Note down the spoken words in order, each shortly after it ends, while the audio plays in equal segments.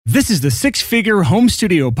This is the Six Figure Home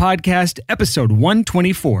Studio Podcast, episode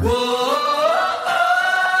 124. You're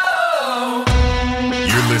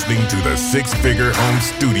listening to the Six Figure Home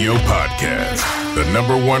Studio Podcast, the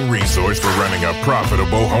 #1 resource for running a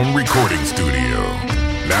profitable home recording studio.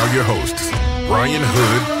 Now your hosts, Brian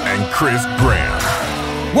Hood and Chris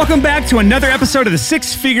Graham. Welcome back to another episode of the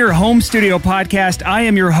Six Figure Home Studio Podcast. I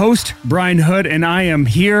am your host, Brian Hood, and I am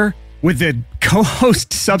here with the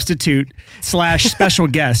co-host substitute / special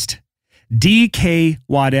guest, DK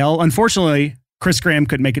Waddell. Unfortunately, Chris Graham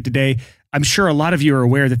couldn't make it today. I'm sure a lot of you are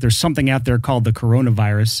aware that there's something out there called the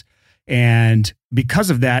coronavirus. And because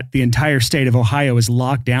of that, the entire state of Ohio is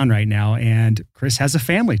locked down right now. And Chris has a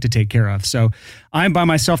family to take care of. So I'm by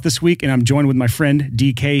myself this week, and I'm joined with my friend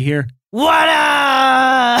DK here. What up?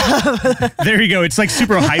 There you go. It's like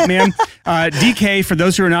super hype, man. DK, for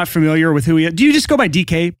those who are not familiar with who he is, do you just go by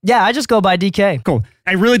DK? Yeah, I just go by DK. Cool.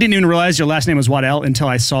 I really didn't even realize your last name was Waddell until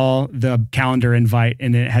I saw the calendar invite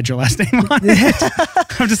and it had your last name on it.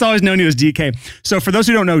 I've just always known you as DK. So for those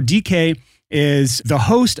who don't know, DK is the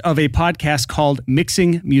host of a podcast called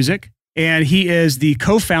Mixing Music, and he is the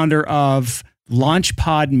co-founder of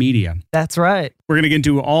LaunchPod Media. That's right. We're going to get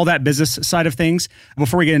into all that business side of things.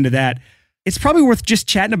 Before we get into that, it's probably worth just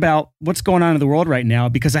chatting about what's going on in the world right now,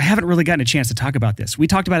 because I haven't really gotten a chance to talk about this. We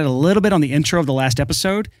talked about it a little bit on the intro of the last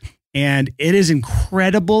episode, and it is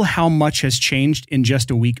incredible how much has changed in just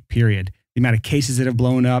a week period. The amount of cases that have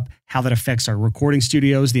blown up, how that affects our recording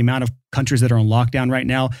studios, the amount of countries that are on lockdown right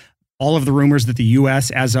now, all of the rumors that the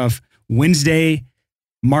U.S. as of Wednesday,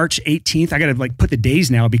 March 18th, I got to put the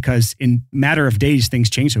days now because in matter of days, things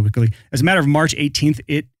change so quickly. As a matter of March 18th,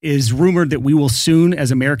 it is rumored that we will soon,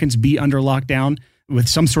 as Americans, be under lockdown with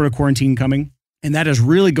some sort of quarantine coming. And that is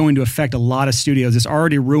really going to affect a lot of studios. It's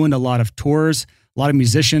already ruined a lot of tours. A lot of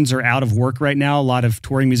musicians are out of work right now. A lot of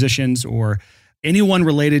touring musicians or anyone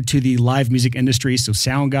related to the live music industry. So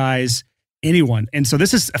sound guys, anyone. And so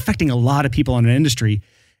this is affecting a lot of people in the industry.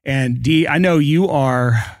 And D, I know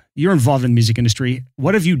you're involved in the music industry.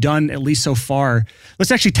 What have you done, at least so far?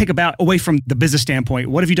 Let's actually take away from the business standpoint.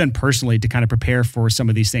 What have you done personally to kind of prepare for some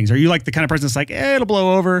of these things? Are you like the kind of person that's like, it'll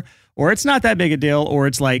blow over, or it's not that big a deal, or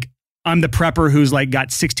it's like, I'm the prepper who's like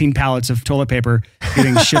got 16 pallets of toilet paper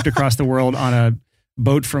getting shipped across the world on a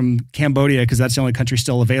boat from Cambodia because that's the only country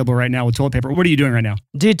still available right now with toilet paper. What are you doing right now?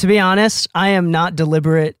 Dude, to be honest, I am not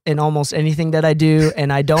deliberate in almost anything that I do,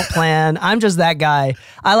 and I don't plan. I'm just that guy.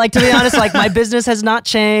 I like to be honest, my business has not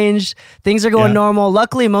changed. Things are going normal.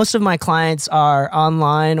 Luckily, most of my clients are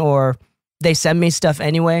online or they send me stuff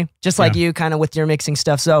anyway, just like you kind of with your mixing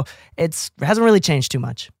stuff. So it hasn't really changed too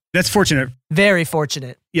much. That's fortunate. Very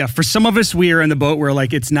fortunate. Yeah, for some of us, we are in the boat where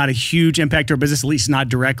it's not a huge impact to our business, at least not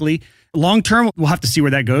directly. Long term, we'll have to see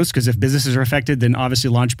where that goes, because if businesses are affected, then obviously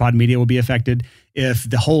LaunchPod Media will be affected. If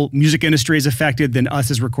the whole music industry is affected, then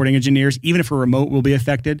us as recording engineers, even if we're remote, will be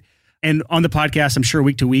affected. And on the podcast, I'm sure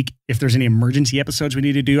week to week, if there's any emergency episodes we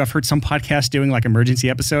need to do, I've heard some podcasts doing emergency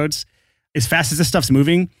episodes. As fast as this stuff's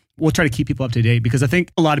moving, we'll try to keep people up to date, because I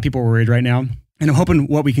think a lot of people are worried right now. And I'm hoping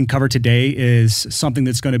what we can cover today is something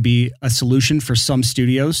that's going to be a solution for some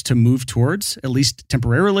studios to move towards, at least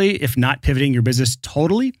temporarily, if not pivoting your business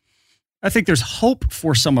totally. I think there's hope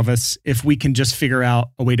for some of us if we can just figure out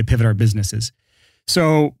a way to pivot our businesses.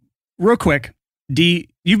 So real quick, D,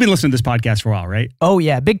 you've been listening to this podcast for a while, right? Oh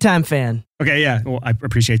yeah, big time fan. Okay, yeah, well, I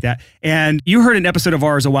appreciate that. And you heard an episode of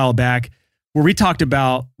ours a while back where we talked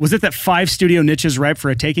about, was it that 5 studio niches ripe for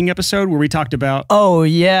a taking episode where we talked about? Oh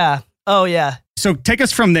yeah. So take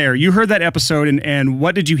us from there. You heard that episode, and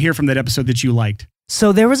what did you hear from that episode that you liked?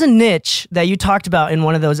 So there was a niche that you talked about in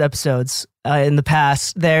one of those episodes in the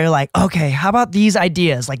past. They're like, okay, how about these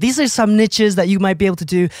ideas? These are some niches that you might be able to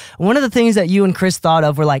do. One of the things that you and Chris thought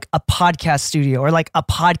of were a podcast studio or a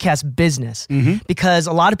podcast business, because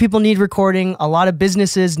a lot of people need recording. A lot of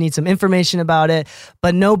businesses need some information about it,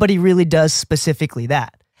 but nobody really does specifically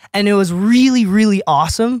that. And it was really, really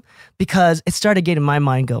awesome because it started getting my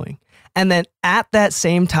mind going. And then at that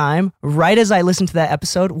same time, right as I listened to that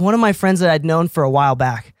episode, one of my friends that I'd known for a while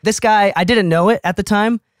back, this guy, I didn't know it at the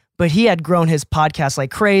time, but he had grown his podcast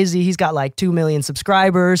like crazy. He's got 2 million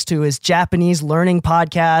subscribers to his Japanese learning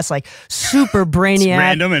podcast, super brainiac. It's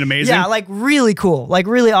random and amazing. Yeah, really cool,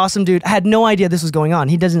 really awesome dude. I had no idea this was going on.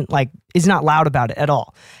 He doesn't is not loud about it at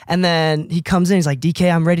all. And then he comes in, he's like,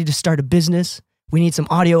 DK, I'm ready to start a business. We need some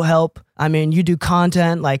audio help. I mean, you do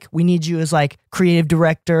content. We need you as creative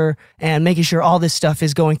director and making sure all this stuff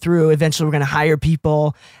is going through. Eventually, we're going to hire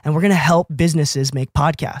people and we're going to help businesses make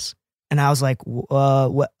podcasts. And I was like,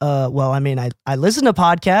 well, I mean, I listen to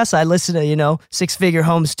podcasts. I listen to, Six Figure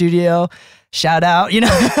Home Studio, shout out, And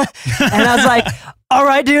I was like, all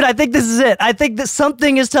right, dude, I think this is it. I think that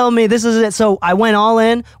something is telling me this is it. So I went all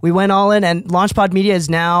in. We went all in, and LaunchPod Media is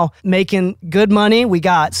now making good money. We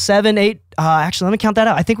got 7, 8, actually, let me count that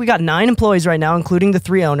out. I think we got 9 employees right now, including the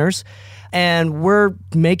 3 owners, and we're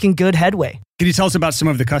making good headway. Can you tell us about some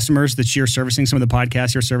of the customers that you're servicing, some of the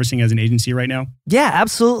podcasts you're servicing as an agency right now? Yeah,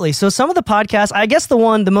 absolutely. So some of the podcasts, I guess the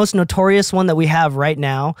most notorious one that we have right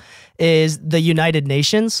now is the United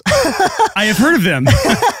Nations. I have heard of them.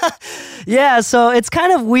 Yeah, so it's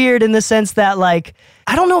kind of weird in the sense that, like,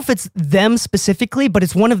 I don't know if it's them specifically, but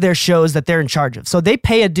it's one of their shows that they're in charge of. So they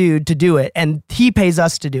pay a dude to do it, and he pays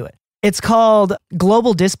us to do it. It's called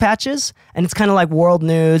Global Dispatches, and it's kind of like world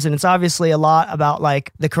news, and it's obviously a lot about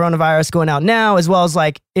like the coronavirus going out now, as well as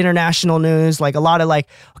like international news, like a lot of like,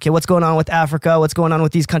 okay, what's going on with Africa, what's going on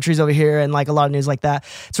with these countries over here, and like a lot of news like that.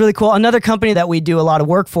 It's really cool. Another company that we do a lot of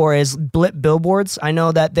work for is Blip Billboards. I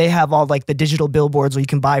know that they have all like the digital billboards where you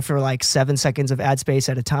can buy for like 7 seconds of ad space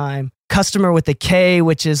at a time. Customer with a K,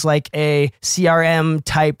 which is like a CRM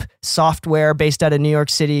type software based out of New York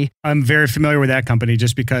City. I'm very familiar with that company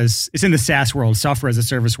just because it's in the SaaS world, software as a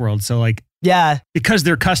service world. So like, yeah, because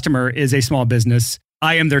their customer is a small business,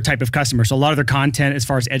 I am their type of customer. So a lot of their content as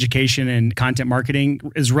far as education and content marketing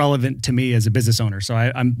is relevant to me as a business owner. So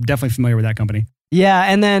I'm definitely familiar with that company. Yeah,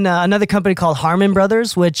 and then another company called Harmon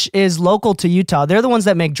Brothers, which is local to Utah. They're the ones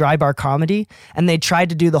that make Dry Bar Comedy, and they tried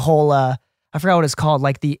to do the whole... I forgot what it's called,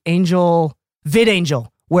 like the VidAngel,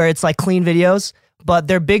 where it's like clean videos. But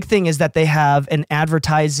their big thing is that they have an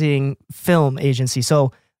advertising film agency.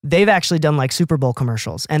 So they've actually done like Super Bowl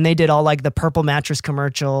commercials, and they did all like the purple mattress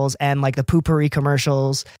commercials and like the Poopery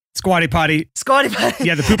commercials. Squatty Potty.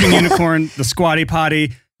 Yeah, the pooping unicorn, the Squatty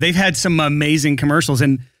Potty. They've had some amazing commercials.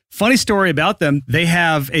 And funny story about them, they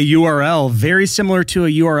have a URL very similar to a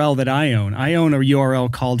URL that I own. I own a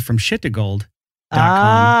URL called FromShitToGold.com.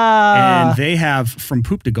 And they have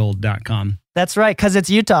FromPoopToGold.com. That's right, because it's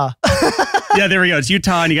Utah. Yeah, there we go. It's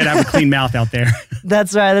Utah, and you got to have a clean mouth out there.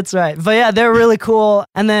 That's right. But yeah, they're really cool.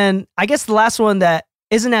 And then I guess the last one that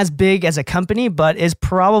isn't as big as a company, but is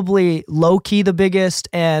probably low-key the biggest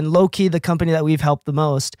and low-key the company that we've helped the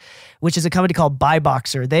most, which is a company called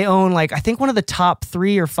BuyBoxer. They own like, I think one of the top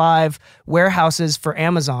 3 or 5 warehouses for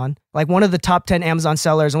Amazon, like one of the top 10 Amazon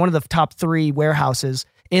sellers and one of the top 3 warehouses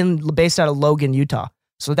based out of Logan, Utah.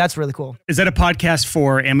 So that's really cool. Is that a podcast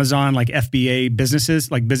for Amazon, like FBA businesses,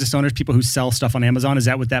 like business owners, people who sell stuff on Amazon? Is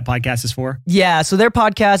that what that podcast is for? Yeah. So their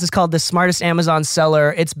podcast is called The Smartest Amazon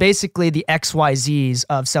Seller. It's basically the XYZs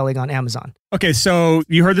of selling on Amazon. Okay. So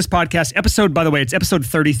you heard this podcast episode, by the way, it's episode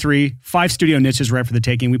 33, 5 studio niches right for the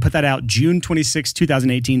taking. We put that out June 26,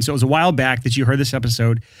 2018. So it was a while back that you heard this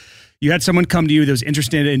episode. You had someone come to you that was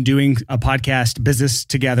interested in doing a podcast business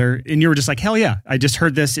together, and you were just like, hell yeah, I just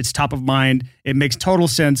heard this. It's top of mind. It makes total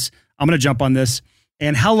sense. I'm going to jump on this.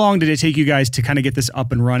 And how long did it take you guys to kind of get this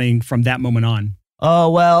up and running from that moment on? Oh,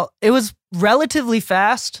 well, it was relatively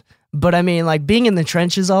fast, but I mean, like being in the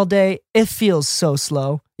trenches all day, it feels so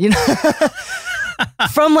slow, you know?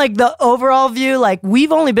 From like the overall view, like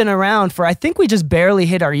we've only been around for, I think we just barely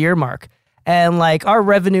hit our year mark, and like our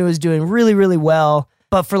revenue is doing really, really well.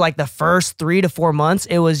 But for like the first 3 to 4 months,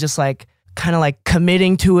 it was just like kind of like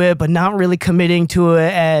committing to it, but not really committing to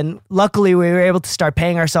it. And luckily we were able to start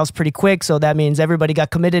paying ourselves pretty quick. So that means everybody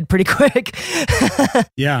got committed pretty quick.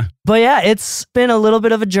 Yeah. But yeah, it's been a little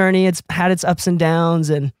bit of a journey. It's had its ups and downs,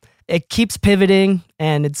 and it keeps pivoting,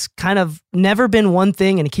 and it's kind of never been one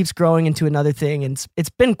thing, and it keeps growing into another thing. And it's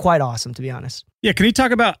been quite awesome, to be honest. Yeah. Can you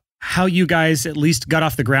talk about how you guys at least got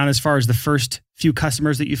off the ground as far as the first few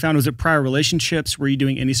customers that you found? Was it prior relationships? Were you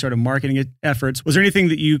doing any sort of marketing efforts? Was there anything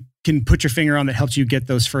that you can put your finger on that helped you get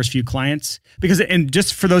those first few clients? Because, and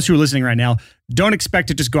just for those who are listening right now, don't expect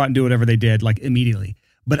to just go out and do whatever they did like immediately.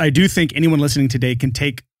 But I do think anyone listening today can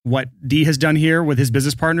take what D has done here with his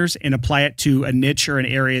business partners and apply it to a niche or an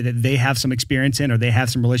area that they have some experience in, or they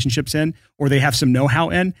have some relationships in, or they have some know-how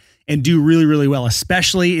in, and do really, really well,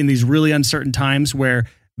 especially in these really uncertain times where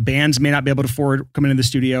bands may not be able to afford coming into the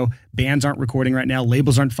studio. Bands aren't recording right now.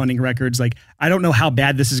 Labels aren't funding records. Like, I don't know how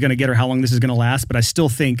bad this is going to get or how long this is going to last, but I still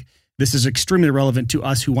think this is extremely relevant to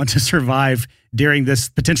us who want to survive during this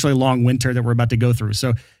potentially long winter that we're about to go through.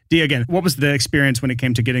 So, D, again, what was the experience when it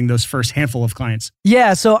came to getting those first handful of clients?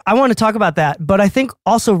 Yeah, so I want to talk about that, but I think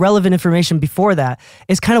also relevant information before that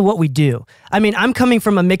is kind of what we do. I mean, I'm coming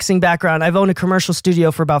from a mixing background. I've owned a commercial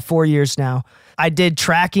studio for about 4 years now. I did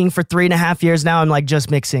tracking for 3.5 years. Now I'm like just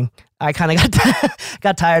mixing. I kind of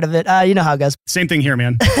got tired of it. You know how it goes. Same thing here,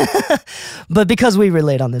 man. But because we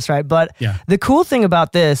relate on this, right? But Yeah. the cool thing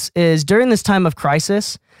about this is during this time of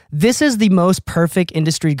crisis, this is the most perfect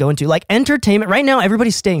industry to go into. Like entertainment, right now,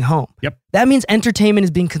 everybody's staying home. Yep. That means entertainment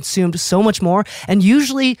is being consumed so much more. And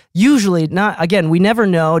usually not, again, we never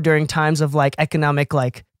know during times of like economic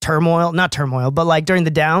like turmoil, not turmoil, but like during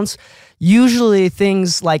the downs, usually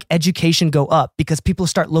things like education go up because people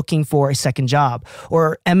start looking for a second job,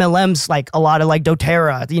 or MLMs, like a lot of like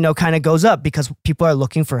doTERRA, kind of goes up because people are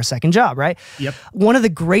looking for a second job, right? Yep. One of the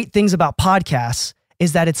great things about podcasts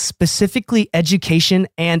is that it's specifically education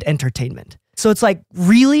and entertainment. So it's like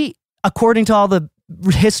really, according to all the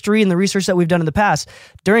history and the research that we've done in the past,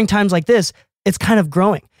 during times like this, it's kind of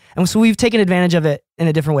growing. And so we've taken advantage of it in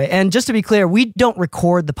a different way. And just to be clear, we don't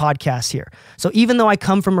record the podcast here. So even though I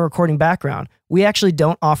come from a recording background, we actually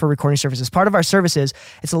don't offer recording services. Part of our services,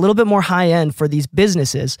 it's a little bit more high end for these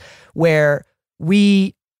businesses where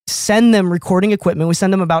we send them recording equipment. We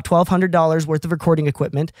send them about $1,200 worth of recording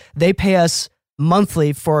equipment. They pay us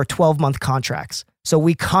monthly for 12-month contracts. So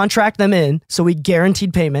we contract them in, so we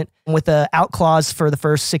guaranteed payment with a out clause for the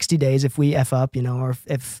first 60 days if we F up, or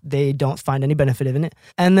if they don't find any benefit in it.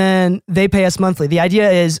 And then they pay us monthly. The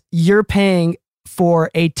idea is you're paying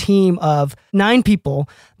for a team of 9 people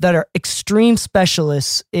that are extreme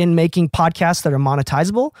specialists in making podcasts that are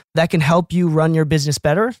monetizable, that can help you run your business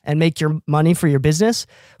better and make your money for your business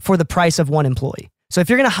for the price of one employee. So if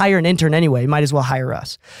you're going to hire an intern anyway, you might as well hire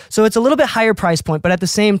us. So it's a little bit higher price point, but at the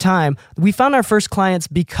same time, we found our first clients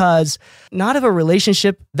because not of a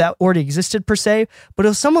relationship that already existed per se, but it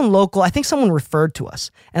was someone local. I think someone referred to us.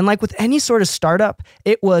 And like with any sort of startup,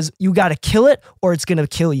 it was, you got to kill it or it's going to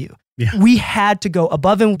kill you. Yeah. We had to go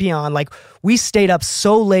above and beyond. Like we stayed up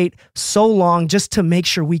so late, so long just to make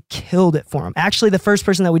sure we killed it for them. Actually, the first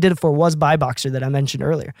person that we did it for was BuyBoxer that I mentioned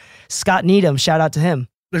earlier. Scott Needham, shout out to him.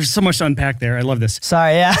 There's so much to unpack there. I love this.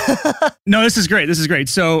 Sorry, yeah. No, this is great. This is great.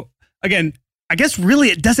 So again, I guess really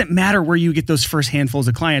it doesn't matter where you get those first handfuls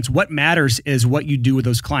of clients. What matters is what you do with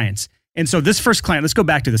those clients. And so this first client, let's go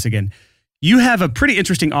back to this again. You have a pretty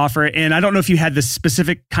interesting offer, and I don't know if you had this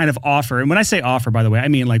specific kind of offer. And when I say offer, by the way, I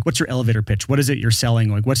mean like, what's your elevator pitch? What is it you're selling?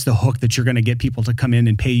 Like, what's the hook that you're going to get people to come in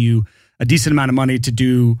and pay you a decent amount of money to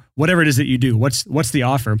do whatever it is that you do? What's the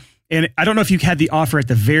offer? And I don't know if you had the offer at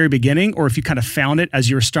the very beginning or if you kind of found it as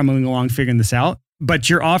you were stumbling along figuring this out. But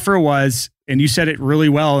your offer was, and you said it really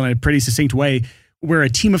well in a pretty succinct way, we're a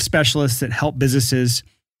team of specialists that help businesses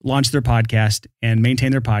launch their podcast and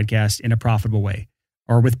maintain their podcast in a profitable way,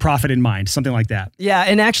 or with profit in mind, something like that. Yeah,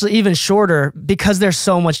 and actually even shorter, because there's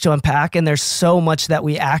so much to unpack and there's so much that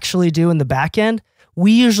we actually do in the back end.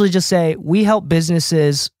 We usually just say we help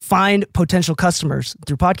businesses find potential customers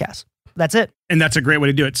through podcasts. That's it. And that's a great way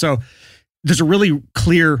to do it. So there's a really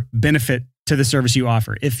clear benefit to the service you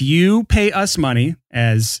offer. If you pay us money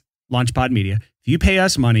as LaunchPod Media, if you pay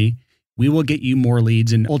us money, we will get you more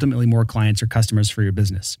leads and ultimately more clients or customers for your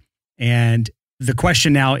business. And the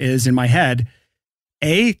question now is in my head,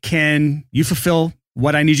 A, can you fulfill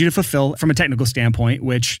what I need you to fulfill from a technical standpoint,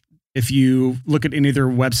 which if you look at any of their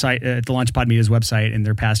website, at the LaunchPod Media's website and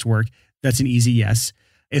their past work, that's an easy yes.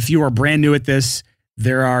 If you are brand new at this,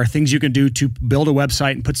 there are things you can do to build a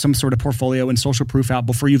website and put some sort of portfolio and social proof out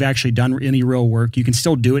before you've actually done any real work. You can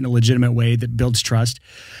still do it in a legitimate way that builds trust.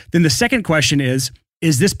 Then the second question is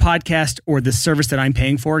this podcast or the service that I'm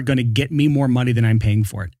paying for going to get me more money than I'm paying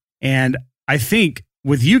for it? And I think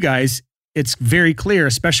with you guys, it's very clear,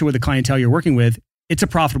 especially with the clientele you're working with, it's a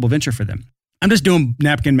profitable venture for them. I'm just doing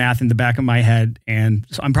napkin math in the back of my head, and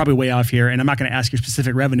so I'm probably way off here, and I'm not going to ask your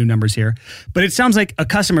specific revenue numbers here, but it sounds like a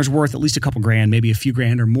customer's worth at least a couple grand, maybe a few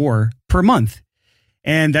grand or more per month.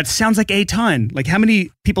 And that sounds like a ton. Like how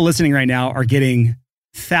many people listening right now are getting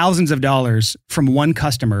thousands of dollars from one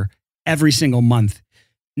customer every single month?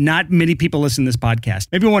 Not many people listen to this podcast,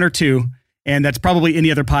 maybe one or two. And that's probably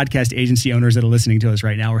any other podcast agency owners that are listening to us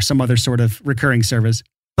right now or some other sort of recurring service.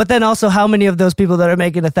 But then also how many of those people that are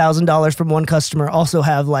making $1,000 from one customer also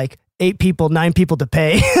have like 9 people to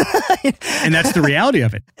pay? And that's the reality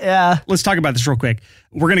of it. Yeah. Let's talk about this real quick.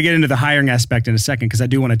 We're going to get into the hiring aspect in a second because I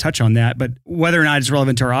do want to touch on that. But whether or not it's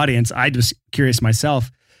relevant to our audience, I'm just curious myself.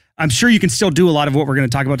 I'm sure you can still do a lot of what we're going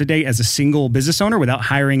to talk about today as a single business owner without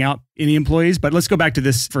hiring out any employees. But let's go back to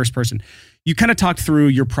this first person. You kind of talked through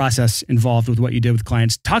your process involved with what you did with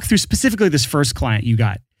clients. Talk through specifically this first client you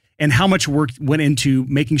got and how much work went into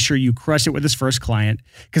making sure you crushed it with this first client.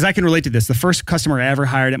 Because I can relate to this. The first customer I ever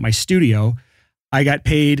hired at my studio, I got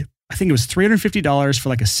paid, I think it was $350 for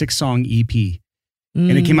like a 6-song EP.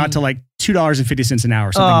 And it came out to like $2.50 an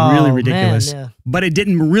hour, something really ridiculous. Man, yeah. But it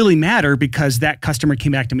didn't really matter because that customer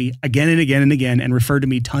came back to me again and again and again and referred to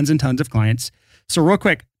me tons and tons of clients. So real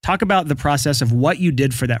quick, talk about the process of what you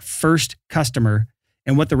did for that first customer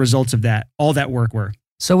and what the results of that, all that work were.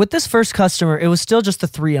 So with this first customer, it was still just the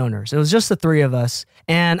 3 owners. It was just the 3 of us.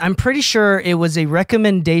 And I'm pretty sure it was a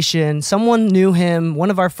recommendation. Someone knew him.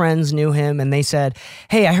 One of our friends knew him. And they said,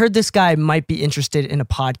 hey, I heard this guy might be interested in a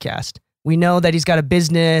podcast. We know that he's got a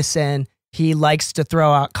business and he likes to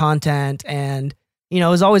throw out content and,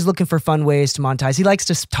 is always looking for fun ways to monetize. He likes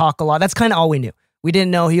to talk a lot. That's kind of all we knew. We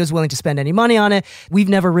didn't know he was willing to spend any money on it. We've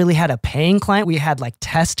never really had a paying client. We had like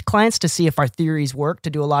test clients to see if our theories work,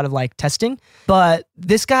 to do a lot of like testing. But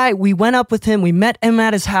this guy, we went up with him. We met him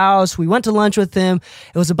at his house. We went to lunch with him.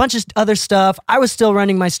 It was a bunch of other stuff. I was still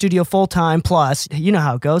running my studio full time. Plus, you know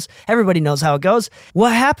how it goes. Everybody knows how it goes.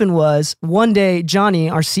 What happened was one day,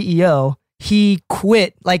 Johnny, our CEO, he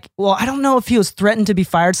quit. I don't know if he was threatened to be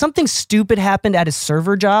fired. Something stupid happened at his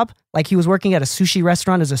server job. Like he was working at a sushi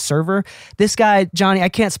restaurant as a server. This guy, Johnny, I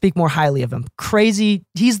can't speak more highly of him. Crazy.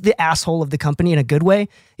 He's the asshole of the company in a good way.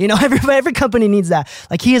 Every company needs that.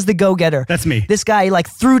 Like he is the go-getter. That's me. This guy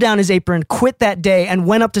threw down his apron, quit that day and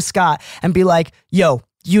went up to Scott and be like, yo,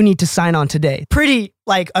 you need to sign on today. Pretty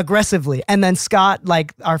aggressively. And then Scott,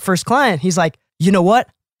 our first client, he's like, you know what?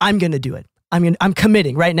 I'm going to do it. I'm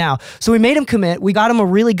committing right now. So we made him commit. We got him a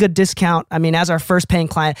really good discount. As our first paying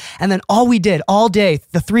client. And then all we did all day,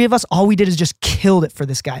 the 3 of us, all we did is just killed it for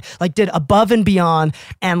this guy. Did above and beyond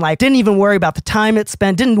and didn't even worry about the time it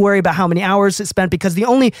spent, didn't worry about how many hours it spent because the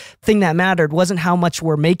only thing that mattered wasn't how much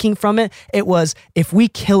we're making from it. It was if we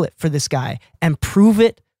kill it for this guy and prove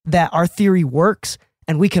it that our theory works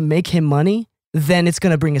and we can make him money, then it's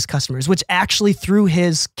going to bring us customers, which actually through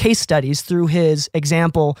his case studies, through his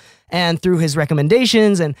example, and through his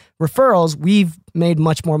recommendations and referrals, we've made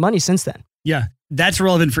much more money since then. Yeah, that's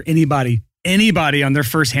relevant for anybody on their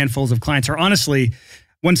first handfuls of clients. Or honestly,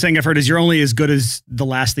 one saying I've heard is you're only as good as the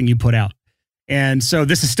last thing you put out. And so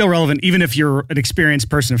this is still relevant, even if you're an experienced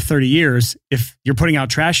person of 30 years. If you're putting out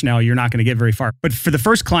trash now, you're not going to get very far. But for the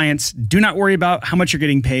first clients, do not worry about how much you're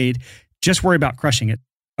getting paid. Just worry about crushing it.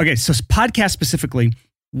 Okay, so podcast specifically,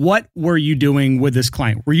 what were you doing with this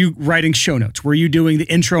client? Were you writing show notes? Were you doing the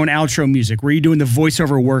intro and outro music? Were you doing the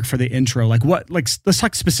voiceover work for the intro? Let's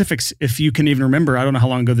talk specifics if you can even remember, I don't know how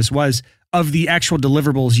long ago this was, of the actual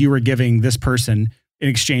deliverables you were giving this person in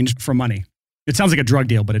exchange for money. It sounds like a drug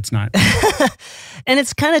deal, but it's not. And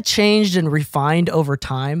it's kind of changed and refined over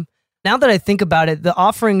time. Now that I think about it, the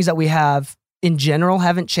offerings that we have in general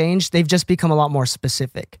haven't changed. They've just become a lot more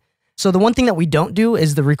specific. So the one thing that we don't do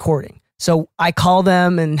is the recording. So I call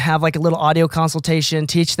them and have a little audio consultation,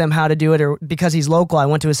 teach them how to do it. Or because he's local, I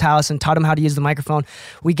went to his house and taught him how to use the microphone.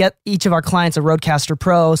 We get each of our clients a Rodecaster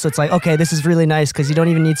Pro. So it's okay, this is really nice because you don't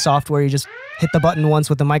even need software. You just hit the button once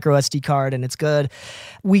with the micro SD card and it's good.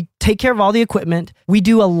 We take care of all the equipment. We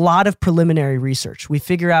do a lot of preliminary research. We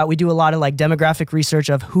do a lot of demographic research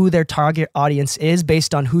of who their target audience is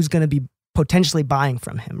based on who's going to be potentially buying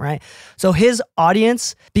from him, right? So his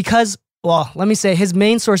audience, let me say his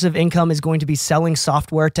main source of income is going to be selling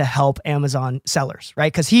software to help Amazon sellers,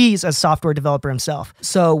 right? Because he's a software developer himself.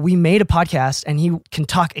 So we made a podcast and he can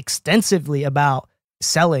talk extensively about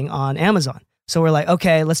selling on Amazon. So we're like,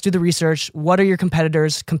 okay, let's do the research. What are your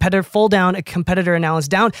competitors? Full down, a competitor analysis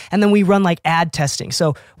down. And then we run ad testing.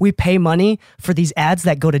 So we pay money for these ads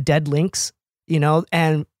that go to dead links,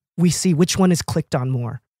 and we see which one is clicked on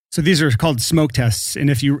more. So these are called smoke tests. And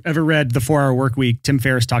if you ever read The 4-Hour Workweek, Tim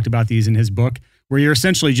Ferriss talked about these in his book, where you're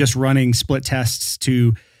essentially just running split tests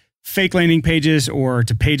to fake landing pages or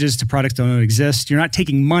to pages to products that don't exist. You're not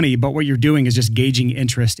taking money, but what you're doing is just gauging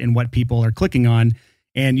interest in what people are clicking on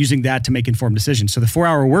and using that to make informed decisions. So the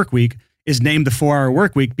 4-Hour Workweek is named the 4-Hour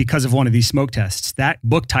Workweek because of one of these smoke tests. That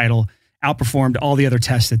book title outperformed all the other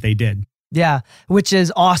tests that they did. Yeah, which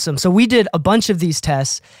is awesome. So we did a bunch of these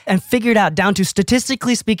tests and figured out down to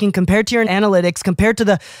statistically speaking, compared to your analytics, compared to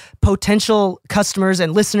the potential customers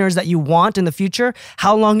and listeners that you want in the future,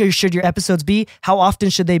 how long should your episodes be? How often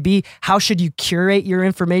should they be? How should you curate your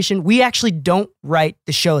information? We actually don't write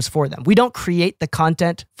the shows for them. We don't create the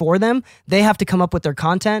content for them. They have to come up with their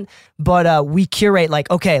content, but we curate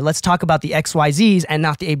okay, let's talk about the XYZs and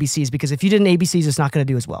not the ABCs, because if you did an ABCs, it's not going to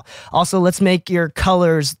do as well. Also, let's make your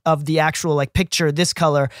colors of the actual picture this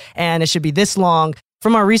color and it should be this long.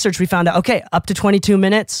 From our research, we found out, okay, up to 22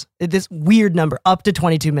 minutes, this weird number, up to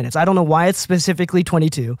 22 minutes. I don't know why it's specifically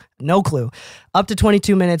 22, no clue. Up to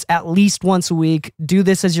 22 minutes, at least once a week, do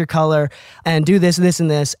this as your color and do this, this, and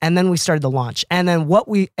this. And then we started the launch. And then what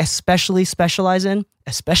we especially specialize in,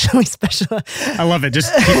 especially special. I love it.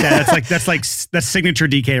 Just keep that. That's signature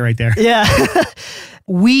DK right there. Yeah.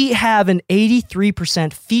 We have an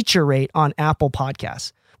 83% feature rate on Apple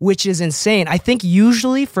Podcasts, which is insane. I think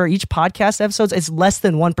usually for each podcast episodes, it's less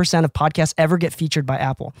than 1% of podcasts ever get featured by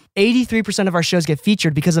Apple. 83% of our shows get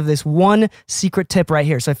featured because of this one secret tip right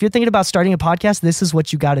here. So if you're thinking about starting a podcast, this is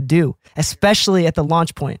what you got to do, especially at the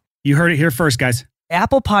launch point. You heard it here first, guys.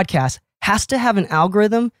 Apple Podcasts has to have an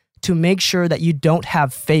algorithm to make sure that you don't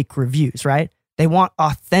have fake reviews, right? They want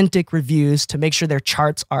authentic reviews to make sure their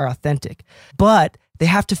charts are authentic. But they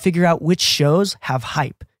have to figure out which shows have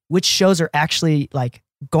hype, which shows are actually like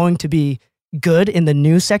going to be good in the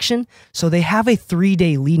news section. So they have a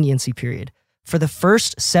 3-day leniency period. For the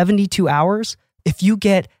first 72 hours, if you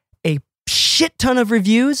get a shit ton of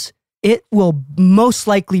reviews, it will most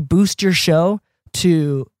likely boost your show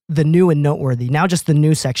to the new and noteworthy, now just the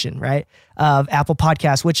new section, right, of Apple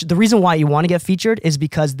Podcasts, which the reason why you want to get featured is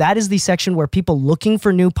because that is the section where people looking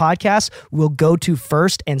for new podcasts will go to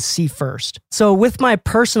first and see first. So with my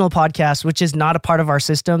personal podcast, which is not a part of our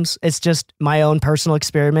systems, it's just my own personal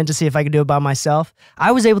experiment to see if I could do it by myself.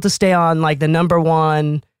 I was able to stay on like the number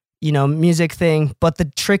one, music thing. But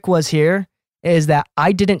the trick was here is that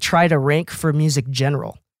I didn't try to rank for music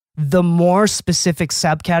general. The more specific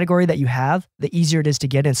subcategory that you have, the easier it is to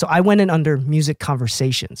get in. So I went in under music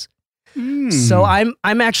conversations. So I'm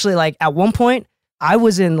actually like at one point I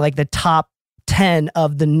was in like the top 10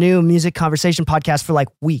 of the new music conversation podcast for like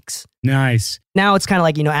weeks. Nice. Now it's kind of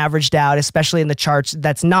like, averaged out, especially in the charts.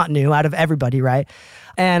 That's not new out of everybody, right?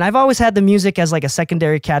 And I've always had the music as like a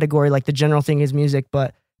secondary category, like the general thing is music,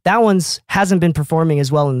 but that one's hasn't been performing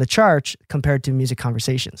as well in the charts compared to music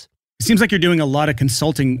conversations. It seems like you're doing a lot of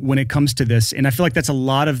consulting when it comes to this. And I feel like that's a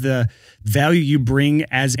lot of the value you bring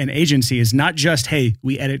as an agency is not just, hey,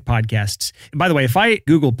 we edit podcasts. And by the way, if I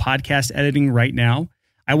Google podcast editing right now,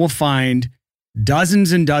 I will find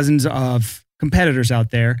dozens and dozens of competitors out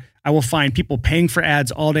there. I will find people paying for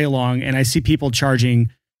ads all day long. And I see people charging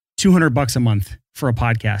 $200 a month for a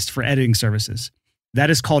podcast for editing services. That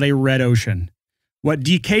is called a red ocean. What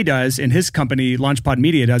DK does and his company, Launchpod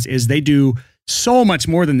Media, does is they do so much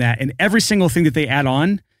more than that. And every single thing that they add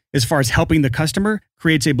on, as far as helping the customer,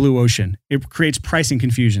 creates a blue ocean. It creates pricing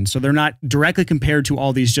confusion. So they're not directly compared to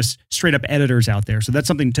all these just straight up editors out there. So that's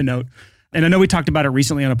something to note. And I know we talked about it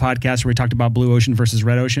recently on a podcast where we talked about blue ocean versus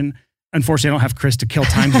red ocean. Unfortunately, I don't have Chris to kill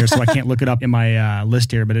time here, so I can't look it up in my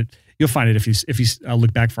list here, but you'll find it if you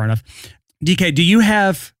look back far enough. DK, do you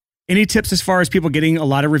have any tips as far as people getting a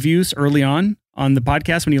lot of reviews early on the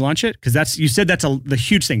podcast when you launch it? Because you said that's the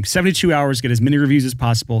huge thing. 72 hours, get as many reviews as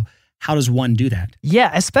possible. How does one do that? Yeah,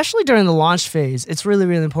 especially during the launch phase, it's really,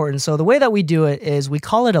 really important. So the way that we do it is we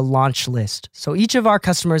call it a launch list. So each of our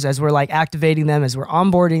customers, as we're like activating them, as we're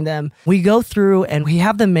onboarding them, we go through and we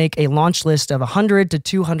have them make a launch list of 100 to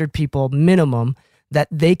 200 people minimum that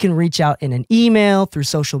they can reach out in an email, through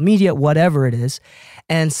social media, whatever it is,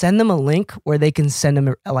 and send them a link where they can send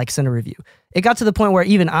a review. It got to the point where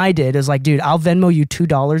even I did. It was like, dude, I'll Venmo you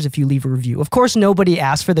 $2 if you leave a review. Of course, nobody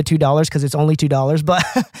asked for the $2 because it's only $2, but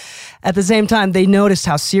at the same time, they noticed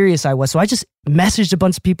how serious I was. So I just messaged a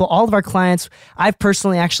bunch of people, all of our clients. I've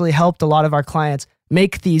personally actually helped a lot of our clients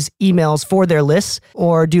make these emails for their lists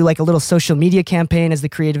or do like a little social media campaign as the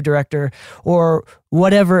creative director or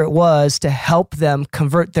whatever it was to help them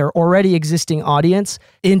convert their already existing audience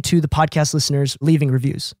into the podcast listeners leaving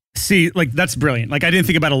reviews. See, like that's brilliant. Like I didn't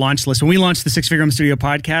think about a launch list. When we launched the Six Figure Home Studio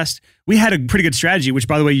podcast, we had a pretty good strategy, which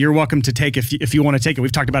by the way, you're welcome to take if you want to take it.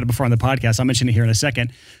 We've talked about it before on the podcast. I'll mention it here in a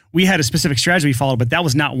second. We had a specific strategy we followed, but that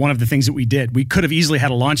was not one of the things that we did. We could have easily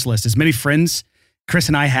had a launch list. As many friends Chris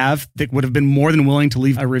and I have that would have been more than willing to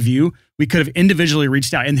leave a review, we could have individually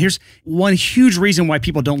reached out. And here's one huge reason why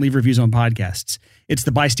people don't leave reviews on podcasts. It's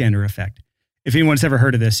the bystander effect. If anyone's ever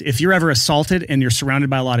heard of this, if you're ever assaulted and you're surrounded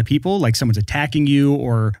by a lot of people, like someone's attacking you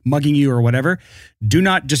or mugging you or whatever, do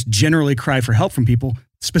not just generally cry for help from people.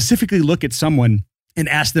 Specifically look at someone and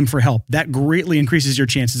ask them for help. That greatly increases your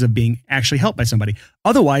chances of being actually helped by somebody.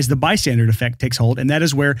 Otherwise, the bystander effect takes hold, and that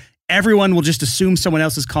is where everyone will just assume someone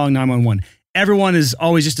else is calling 911. Everyone is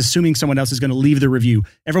always just assuming someone else is going to leave the review.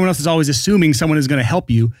 Everyone else is always assuming someone is going to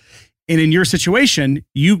help you. And in your situation,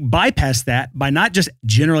 you bypass that by not just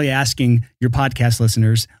generally asking your podcast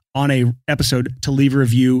listeners on a episode to leave a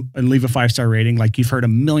review and leave a 5-star rating, like you've heard a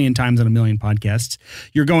million times on a million podcasts.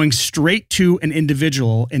 You're going straight to an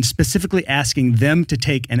individual and specifically asking them to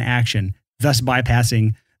take an action, thus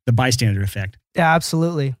bypassing the bystander effect. Yeah,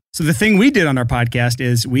 absolutely. So the thing we did on our podcast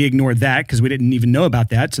is we ignored that because we didn't even know about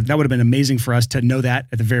that. So that would have been amazing for us to know that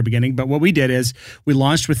at the very beginning. But what we did is we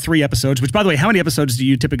launched with 3 episodes, which, by the way, how many episodes do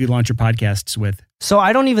you typically launch your podcasts with? So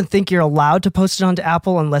I don't even think you're allowed to post it onto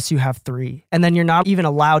Apple unless you have 3. And then you're not even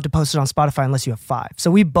allowed to post it on Spotify unless you have 5.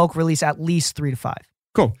 So we bulk release at least 3 to 5.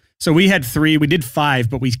 Cool. So we had 3, we did 5,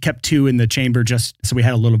 but we kept 2 in the chamber just so we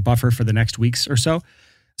had a little buffer for the next weeks or so.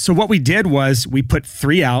 So what we did was we put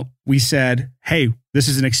 3 out. We said, hey, this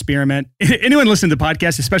is an experiment. Anyone listening to the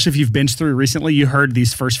podcast, especially if you've binged through recently, you heard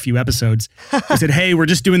these first few episodes. We said, hey, we're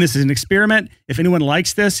just doing this as an experiment. If anyone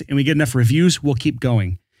likes this and we get enough reviews, we'll keep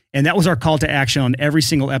going. And that was our call to action on every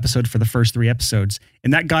single episode for the first 3 episodes.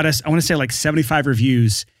 And that got us, I want to say like 75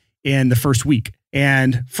 reviews in the first week.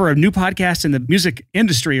 And for a new podcast in the music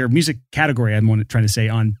industry or music category, I'm trying to say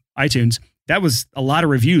on iTunes, that was a lot of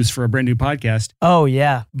reviews for a brand new podcast. Oh,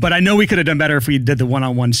 yeah. But I know we could have done better if we did the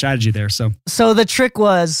one-on-one strategy there. So the trick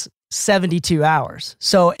was 72 hours.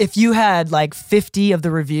 So if you had like 50 of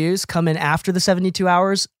the reviews come in after the 72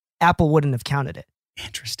 hours, Apple wouldn't have counted it.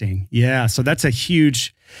 Interesting. Yeah. So that's a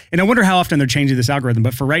huge, and I wonder how often they're changing this algorithm.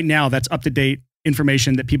 But for right now, that's up-to-date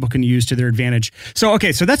information that people can use to their advantage. So,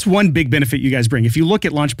 okay. So that's one big benefit you guys bring. If you look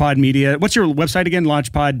at Launchpod Media, what's your website again?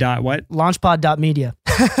 Launchpod.what? Launchpod.media.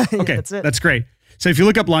 Okay. That's it. That's great. So if you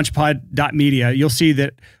look up launchpod.media, you'll see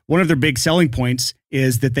that one of their big selling points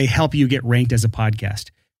is that they help you get ranked as a podcast.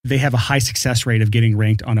 They have a high success rate of getting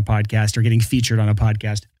ranked on a podcast or getting featured on a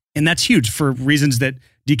podcast. And that's huge for reasons that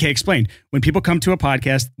DK explained. When people come to a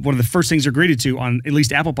podcast, one of the first things they're greeted to on at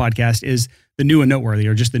least Apple Podcast is the new and noteworthy,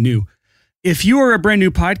 or just the new. If you are a brand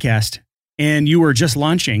new podcast and you are just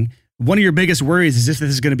launching, one of your biggest worries is if this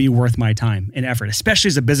is going to be worth my time and effort, especially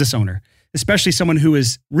as a business owner, especially someone who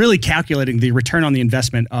is really calculating the return on the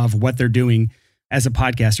investment of what they're doing as a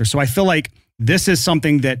podcaster. So I feel like this is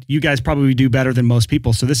something that you guys probably do better than most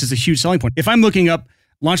people. So this is a huge selling point. If I'm looking up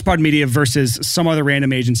Launchpod Media versus some other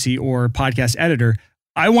random agency or podcast editor,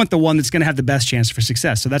 I want the one that's going to have the best chance for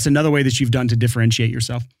success. So that's another way that you've done to differentiate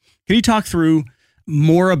yourself. Can you talk through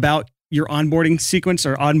more about your onboarding sequence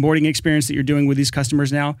or onboarding experience that you're doing with these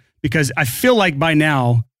customers now? Because I feel like by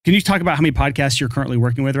now, can you talk about how many podcasts you're currently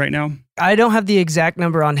working with right now? I don't have the exact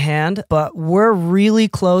number on hand, but we're really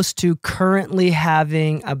close to currently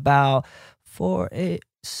having about 16,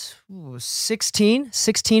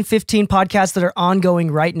 15 podcasts that are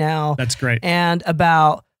ongoing right now. That's great. And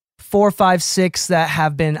about 4, 5, 6 that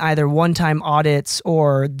have been either one-time audits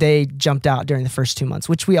or they jumped out during the first 2 months,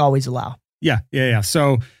 which we always allow. Yeah.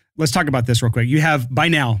 So let's talk about this real quick. You have by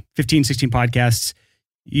now 15, 16 podcasts.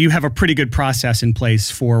 You have a pretty good process in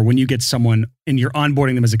place for when you get someone and you're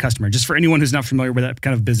onboarding them as a customer. Just for anyone who's not familiar with that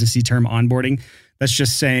kind of businessy term, onboarding, that's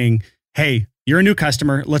just saying, hey, you're a new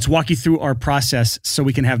customer. Let's walk you through our process so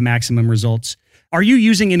we can have maximum results. Are you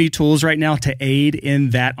using any tools right now to aid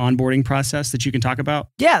in that onboarding process that you can talk about?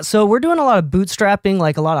 Yeah, so we're doing a lot of bootstrapping,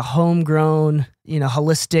 like a lot of homegrown,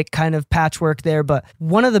 holistic kind of patchwork there. But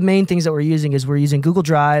one of the main things that we're using is we're using Google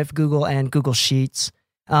Drive, Google, and Google Sheets.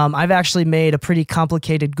 I've actually made a pretty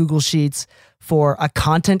complicated Google Sheets for a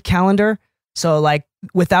content calendar. So like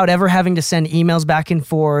without ever having to send emails back and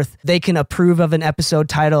forth, they can approve of an episode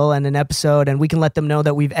title and an episode, and we can let them know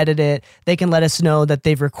that we've edited it. They can let us know that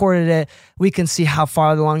they've recorded it. We can see how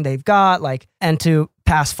far along they've got, and to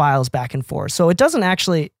pass files back and forth. So it doesn't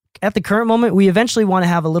actually, at the current moment, we eventually want to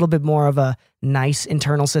have a little bit more of a nice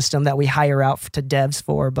internal system that we hire out to devs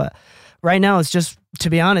for. But right now, it's just, to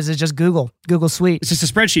be honest, it's just Google Suite. It's just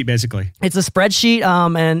a spreadsheet, basically. It's a spreadsheet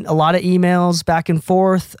and a lot of emails back and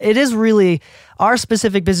forth. It is really our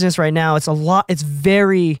specific business right now. It's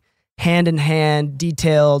very hand-in-hand,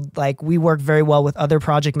 detailed. Like we work very well with other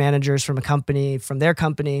project managers from their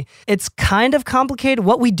company. It's kind of complicated.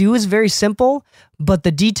 What we do is very simple, but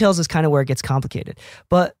the details is kind of where it gets complicated.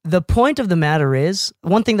 But the point of the matter is,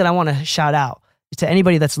 one thing that I want to shout out to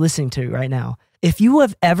anybody that's listening to right now, if you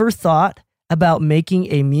have ever thought about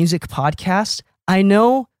making a music podcast, I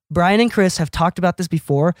know Brian and Chris have talked about this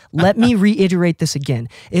before. Let me reiterate this again.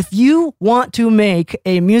 If you want to make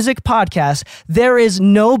a music podcast, there is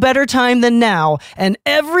no better time than now. And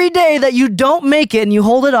every day that you don't make it and you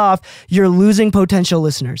hold it off, you're losing potential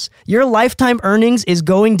listeners. Your lifetime earnings is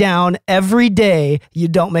going down every day you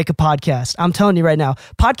don't make a podcast. I'm telling you right now,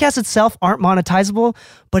 podcasts itself aren't monetizable,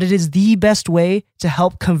 but it is the best way to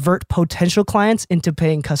help convert potential clients into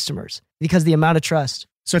paying customers because the amount of trust.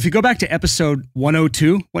 So if you go back to episode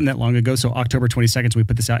 102, wasn't that long ago, so October 22nd, we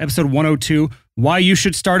put this out, episode 102, why you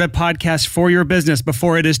should start a podcast for your business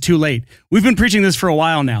before it is too late. We've been preaching this for a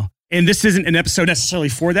while now, and this isn't an episode necessarily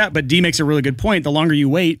for that, but D makes a really good point. The longer you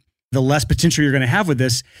wait, the less potential you're going to have with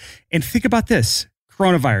this. And think about this.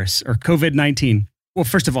 coronavirus or COVID-19. Well,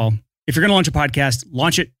 first of all, if you're going to launch a podcast,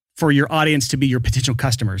 launch it for your audience to be your potential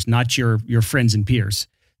customers, not your friends and peers.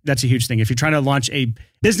 That's a huge thing. If you're trying to launch a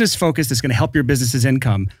business focus that's going to help your business's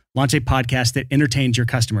income, launch a podcast that entertains your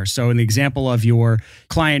customers. So an example of your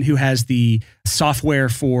client who has the software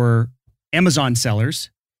for Amazon sellers,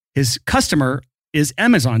 his customer is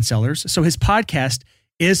Amazon sellers. So his podcast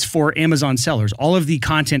is for Amazon sellers. All of the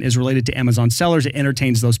content is related to Amazon sellers. It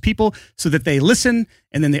entertains those people so that they listen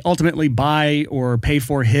and then they ultimately buy or pay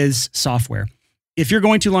for his software. If you're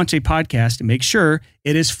going to launch a podcast, make sure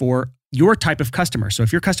it is for your type of customer. So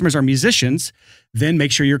if your customers are musicians, then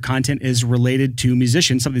make sure your content is related to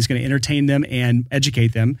musicians, something that's going to entertain them and educate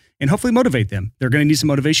them and hopefully motivate them. They're going to need some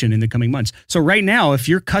motivation in the coming months. So right now, if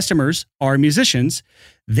your customers are musicians,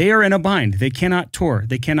 they are in a bind. They cannot tour.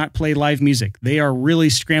 They cannot play live music. They are really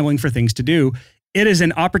scrambling for things to do. It is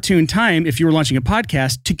an opportune time, if you were launching a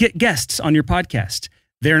podcast, to get guests on your podcast.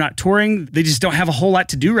 They're not touring. They just don't have a whole lot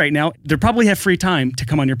to do right now. They probably have free time to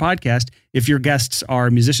come on your podcast if your guests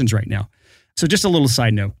are musicians right now. So just a little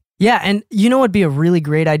side note. Yeah, and you know what would be a really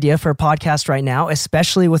great idea for a podcast right now,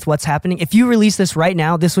 especially with what's happening? If you release this right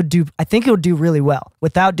now, I think it would do really well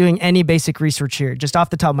without doing any basic research here, just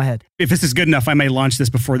off the top of my head. If this is good enough, I may launch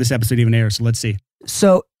this before this episode even airs. So let's see.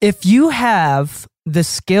 So if you have the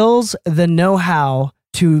skills, the know-how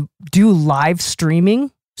to do live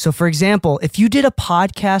streaming, so for example, if you did a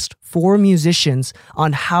podcast for musicians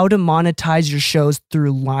on how to monetize your shows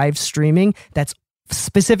through live streaming, that's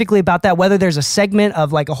specifically about that, whether there's a segment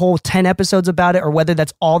of like a whole 10 episodes about it or whether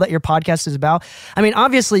that's all that your podcast is about. I mean,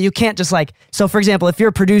 obviously you can't just so for example, if you're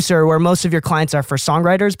a producer where most of your clients are for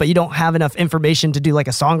songwriters, but you don't have enough information to do like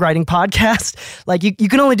a songwriting podcast, like you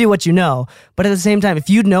can only do what you know. But at the same time, if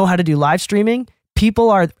you know how to do live streaming, people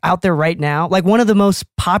are out there right now. Like one of the most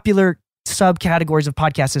popular subcategories of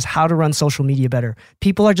podcasts is how to run social media better.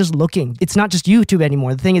 People are just looking. It's not just YouTube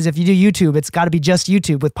anymore. The thing is, if you do YouTube, it's got to be just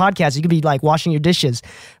YouTube. With podcasts, you could be like washing your dishes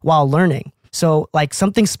while learning. So like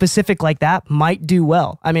something specific like that might do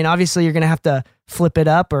well. I mean, obviously you're going to have to flip it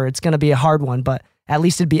up or it's going to be a hard one, but at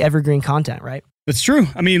least it'd be evergreen content, right? That's true.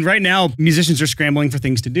 I mean, right now, musicians are scrambling for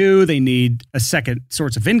things to do. They need a second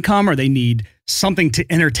source of income or they need something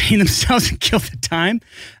to entertain themselves and kill the time.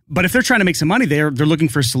 But if they're trying to make some money, they're looking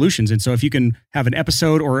for solutions. And so if you can have an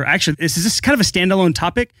episode, or actually, this is kind of a standalone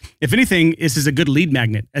topic. If anything, this is a good lead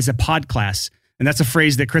magnet as a pod class. And that's a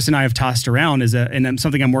phrase that Chris and I have tossed around and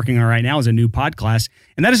something I'm working on right now is a new pod class.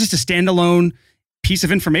 And that is just a standalone piece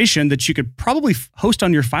of information that you could probably host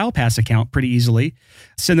on your FilePass account pretty easily.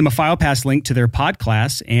 Send them a FilePass link to their pod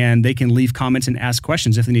class and they can leave comments and ask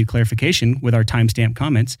questions if they need clarification with our timestamp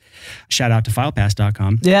comments. Shout out to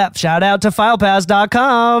filepass.com. Yeah, shout out to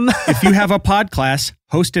filepass.com. If you have a pod class,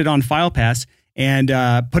 host it on FilePass and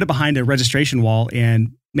put it behind a registration wall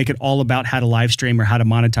and make it all about how to live stream or how to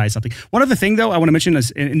monetize something. One other thing, though, I want to mention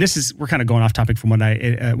is, and this is, we're kind of going off topic from what I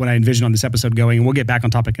envision on this episode going, and we'll get back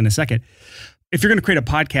on topic in a second. If you're going to create a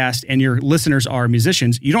podcast and your listeners are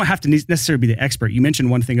musicians, you don't have to necessarily be the expert. You mentioned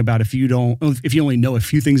one thing about if you only know a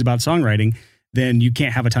few things about songwriting, then you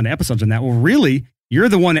can't have a ton of episodes on that. Well, really, you're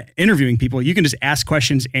the one interviewing people. You can just ask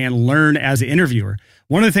questions and learn as an interviewer.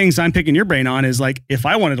 One of the things I'm picking your brain on is like, if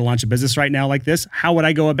I wanted to launch a business right now like this, how would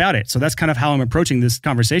I go about it? So that's kind of how I'm approaching this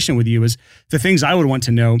conversation with you, is the things I would want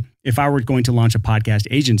to know if I were going to launch a podcast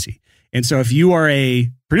agency. And so if you are a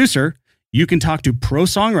producer, you can talk to pro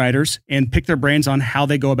songwriters and pick their brains on how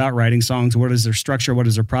they go about writing songs. What is their structure? What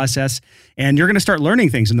is their process? And you're going to start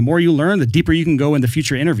learning things. And the more you learn, the deeper you can go in the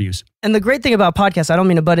future interviews. And the great thing about podcasts, I don't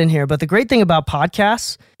mean to butt in here, but the great thing about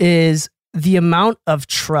podcasts is the amount of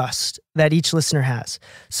trust that each listener has.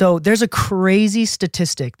 So there's a crazy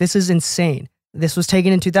statistic. This is insane. This was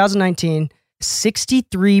taken in 2019.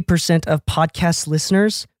 63% of podcast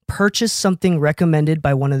listeners purchase something recommended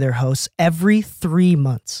by one of their hosts every 3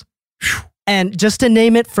 months. And just to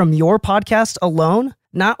name it from your podcast alone,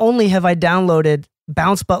 not only have I downloaded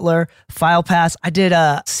Bounce Butler, FilePass, I did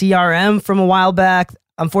a CRM from a while back.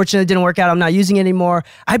 Unfortunately, it didn't work out. I'm not using it anymore.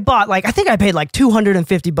 I bought I think I paid like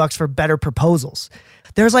 $250 for Better Proposals.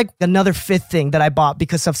 There's like another fifth thing that I bought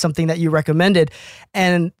because of something that you recommended.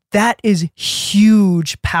 And that is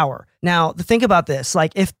huge power. Now, think about this.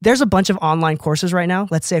 Like if there's a bunch of online courses right now,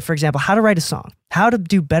 let's say, for example, how to write a song, how to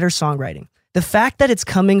do better songwriting. The fact that it's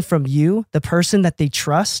coming from you, the person that they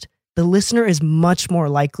trust, the listener is much more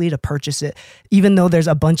likely to purchase it, even though there's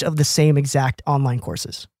a bunch of the same exact online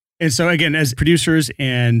courses. And so again, as producers,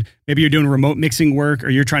 and maybe you're doing remote mixing work or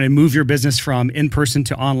you're trying to move your business from in-person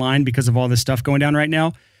to online because of all this stuff going down right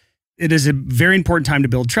now, it is a very important time to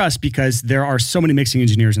build trust because there are so many mixing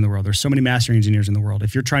engineers in the world. There's so many mastering engineers in the world.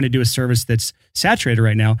 If you're trying to do a service that's saturated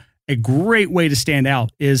right now, a great way to stand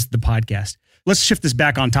out is the podcast. Let's shift this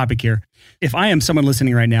back on topic here. If I am someone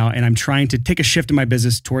listening right now and I'm trying to take a shift in my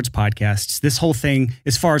business towards podcasts, this whole thing,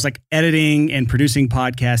 as far as like editing and producing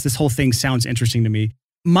podcasts, this whole thing sounds interesting to me.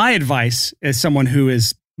 My advice as someone who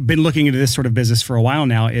has been looking into this sort of business for a while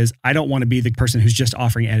now is I don't want to be the person who's just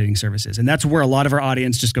offering editing services. And that's where a lot of our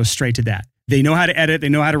audience just goes straight to that. They know how to edit, they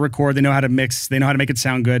know how to record, they know how to mix, they know how to make it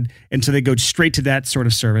sound good. And so they go straight to that sort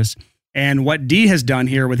of service. And what Dee has done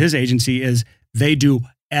here with his agency is they do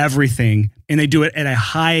everything, and they do it at a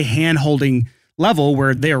high hand-holding level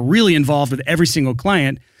where they are really involved with every single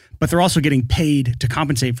client, but they're also getting paid to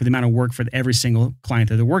compensate for the amount of work for every single client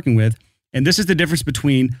that they're working with. And this is the difference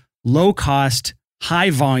between low cost, high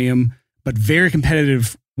volume, but very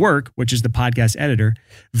competitive work, which is the podcast editor,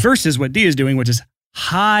 versus what Dee is doing, which is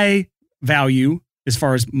high value as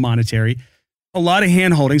far as monetary, a lot of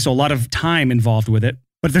hand-holding, so a lot of time involved with it.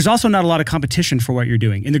 But there's also not a lot of competition for what you're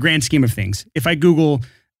doing in the grand scheme of things. If I Google,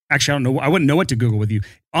 actually, I don't know, I wouldn't know what to Google with you.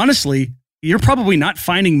 Honestly, you're probably not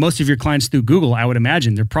finding most of your clients through Google, I would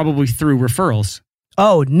imagine. They're probably through referrals.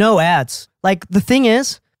 Oh, no ads. Like the thing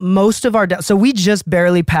is, most of our, so we just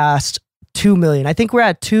barely passed 2 million. I think we're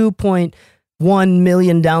at 2.1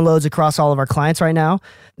 million downloads across all of our clients right now.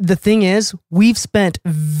 The thing is, we've spent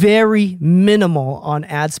very minimal on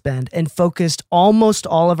ad spend and focused almost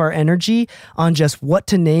all of our energy on just what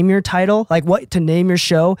to name your title, like what to name your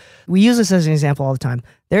show. We use this as an example all the time.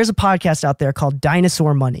 There's a podcast out there called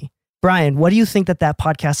Dinosaur Money. Brian, what do you think that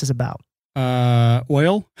podcast is about?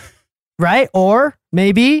 Oil? Right? Or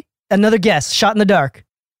maybe another guess, shot in the dark.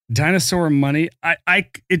 Dinosaur Money.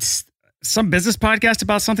 It's some business podcast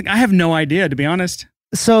about something. I have no idea, to be honest.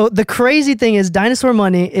 So the crazy thing is Dinosaur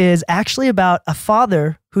Money is actually about a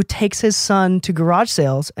father who takes his son to garage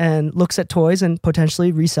sales and looks at toys and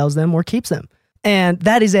potentially resells them or keeps them. And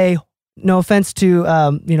that is a, no offense to,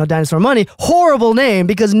 Dinosaur Money, horrible name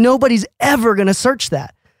because nobody's ever going to search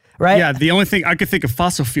that. Right? Yeah, the only thing I could think of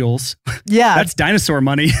fossil fuels. Yeah. That's dinosaur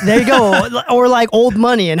money. There you go. Or like old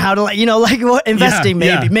money and how to investing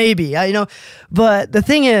maybe. But the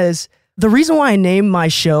thing is, the reason why I named my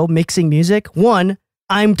show Mixing Music, one,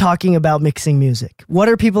 I'm talking about mixing music. What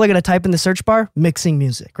are people going to type in the search bar? Mixing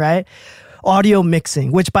music, right? Audio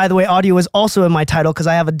mixing, which by the way, audio is also in my title because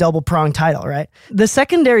I have a double prong title, right? The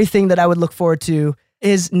secondary thing that I would look forward to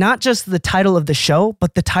is not just the title of the show,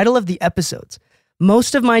 but the title of the episodes.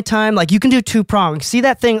 Most of my time, like you can do 2 prongs. See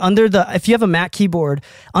that thing if you have a Mac keyboard,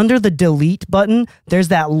 under the delete button, there's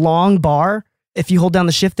that long bar. If you hold down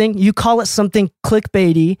the shift thing, you call it something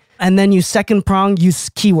clickbaity, and then you second prong, use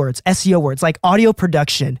keywords, SEO words, like audio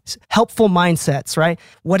production, helpful mindsets, right?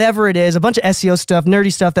 Whatever it is, a bunch of SEO stuff,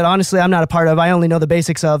 nerdy stuff that honestly I'm not a part of. I only know the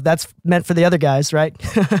basics of. That's meant for the other guys, right?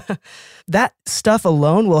 That stuff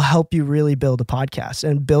alone will help you really build a podcast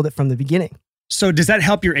and build it from the beginning. So does that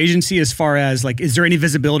help your agency as far as like, is there any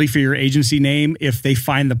visibility for your agency name if they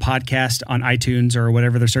find the podcast on iTunes or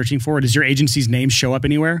whatever they're searching for? Does your agency's name show up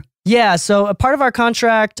anywhere? Yeah, so a part of our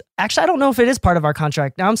contract, actually, I don't know if it is part of our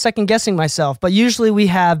contract. Now I'm second guessing myself, but usually we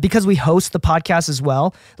have, because we host the podcast as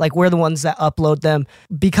well, like we're the ones that upload them.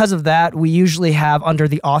 Because of that, we usually have under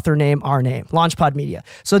the author name, our name, Launchpod Media.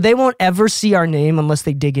 So they won't ever see our name unless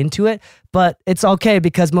they dig into it, but it's okay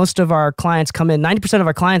because most of our clients come in, 90% of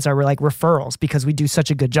our clients are like referrals because we do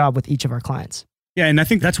such a good job with each of our clients. Yeah, and I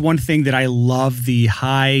think that's one thing that I love the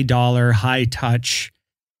high dollar, high touch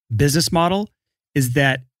business model is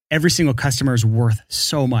that every single customer is worth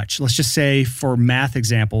so much. Let's just say for math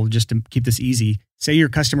example, just to keep this easy, say your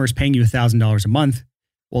customer is paying you $1,000 a month.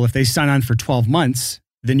 Well, if they sign on for 12 months,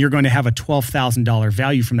 then you're going to have a $12,000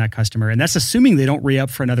 value from that customer. And that's assuming they don't re-up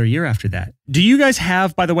for another year after that. Do you guys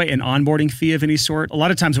have, by the way, an onboarding fee of any sort? A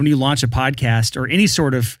lot of times when you launch a podcast or any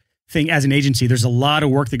sort of thing as an agency, there's a lot of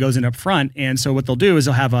work that goes in up front. And so what they'll do is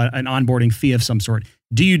they'll have an onboarding fee of some sort.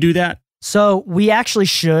 Do you do that? So we actually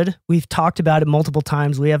should. We've talked about it multiple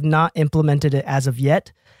times. We have not implemented it as of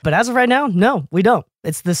yet. But as of right now, no, we don't.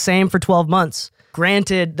 It's the same for 12 months.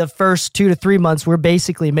 Granted, the first 2 to 3 months, we're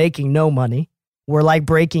basically making no money. We're like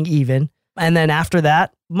breaking even. And then after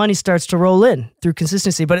that, money starts to roll in through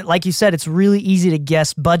consistency. But like you said, it's really easy to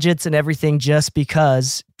guess budgets and everything just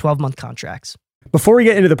because 12-month contracts. Before we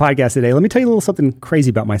get into the podcast today, let me tell you a little something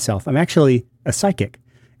crazy about myself. I'm actually a psychic,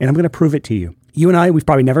 and I'm going to prove it to you. You and I, we've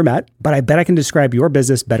probably never met, but I bet I can describe your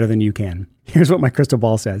business better than you can. Here's what my crystal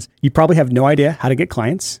ball says. You probably have no idea how to get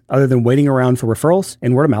clients other than waiting around for referrals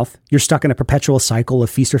and word of mouth. You're stuck in a perpetual cycle of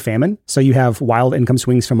feast or famine, so you have wild income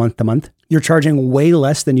swings from month to month. You're charging way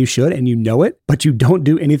less than you should and you know it, but you don't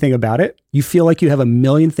do anything about it. You feel like you have a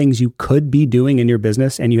million things you could be doing in your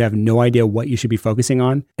business and you have no idea what you should be focusing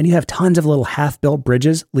on. And you have tons of little half-built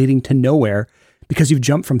bridges leading to nowhere because you've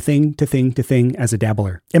jumped from thing to thing to thing as a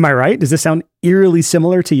dabbler. Am I right? Does this sound eerily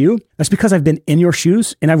similar to you? That's because I've been in your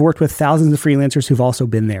shoes and I've worked with thousands of freelancers who've also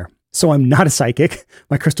been there. So I'm not a psychic.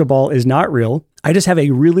 My crystal ball is not real. I just have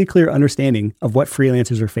a really clear understanding of what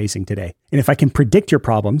freelancers are facing today. And if I can predict your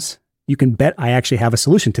problems, you can bet I actually have a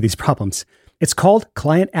solution to these problems. It's called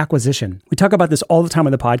client acquisition. We talk about this all the time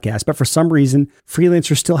on the podcast, but for some reason,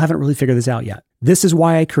 freelancers still haven't really figured this out yet. This is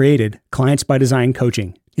why I created Clients by Design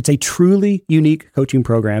Coaching. It's a truly unique coaching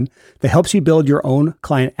program that helps you build your own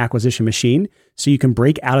client acquisition machine so you can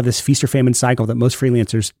break out of this feast or famine cycle that most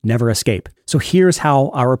freelancers never escape. So here's how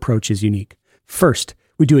our approach is unique. First,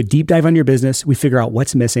 we do a deep dive on your business, we figure out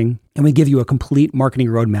what's missing, and we give you a complete marketing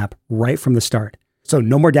roadmap right from the start. So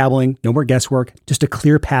no more dabbling, no more guesswork, just a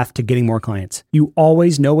clear path to getting more clients. You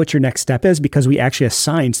always know what your next step is because we actually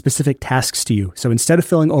assign specific tasks to you. So instead of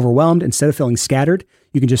feeling overwhelmed, instead of feeling scattered,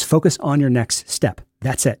 you can just focus on your next step.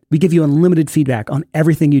 That's it. We give you unlimited feedback on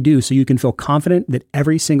everything you do so you can feel confident that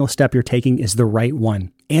every single step you're taking is the right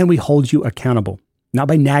one. And we hold you accountable, not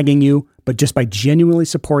by nagging you, but just by genuinely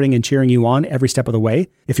supporting and cheering you on every step of the way.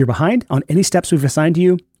 If you're behind on any steps we've assigned to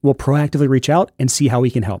you, we'll proactively reach out and see how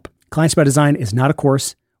we can help. Clients by Design is not a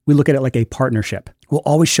course. We look at it like a partnership. We'll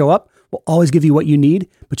always show up. We'll always give you what you need,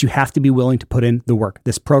 but you have to be willing to put in the work.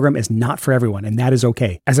 This program is not for everyone, and that is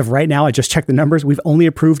okay. As of right now, I just checked the numbers. We've only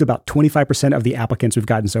approved about 25% of the applicants we've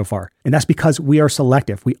gotten so far. And that's because we are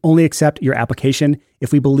selective. We only accept your application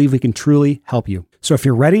if we believe we can truly help you. So if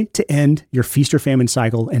you're ready to end your feast or famine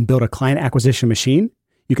cycle and build a client acquisition machine,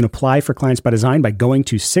 you can apply for Clients by Design by going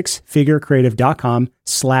to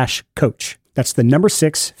sixfigurecreative.com/coach. That's the number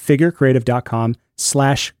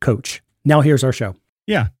 6figurecreative.com/coach. Now here's our show.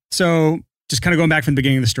 Yeah. So just kind of going back from the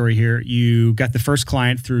beginning of the story here, you got the first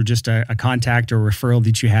client through just a contact or referral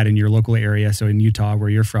that you had in your local area. So in Utah, where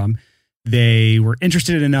you're from, they were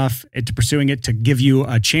interested enough into pursuing it to give you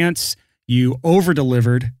a chance. You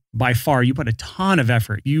over-delivered by far. You put a ton of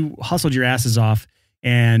effort. You hustled your asses off.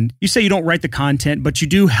 And you say you don't write the content, but you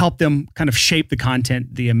do help them kind of shape the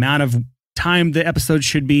content, the amount of time the episode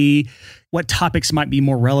should be, what topics might be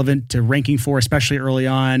more relevant to ranking for, especially early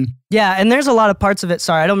on. Yeah, and there's a lot of parts of it.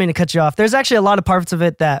 Sorry, I don't mean to cut you off. There's actually a lot of parts of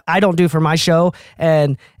it that I don't do for my show,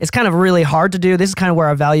 and it's kind of really hard to do. This is kind of where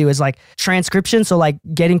our value is, like transcription. So like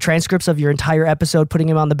getting transcripts of your entire episode, putting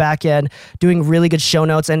them on the back end, doing really good show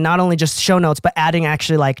notes, and not only just show notes, but adding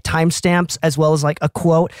actually like timestamps as well as like a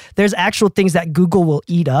quote. There's actual things that Google will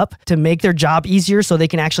eat up to make their job easier so they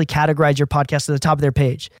can actually categorize your podcast to the top of their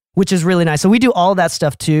page, which is really nice. So we do all that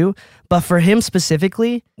stuff too. But for him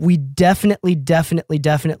specifically, we definitely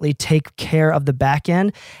take care of the back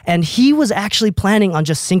end. And he was actually planning on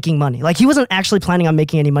just sinking money. Like he wasn't actually planning on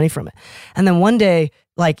making any money from it. And then one day,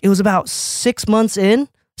 like it was about 6 months in,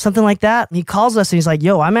 something like that. He calls us and he's like,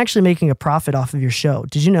 yo, I'm actually making a profit off of your show.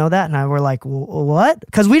 Did you know that? And we're like, what?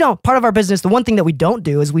 Because part of our business, the one thing that we don't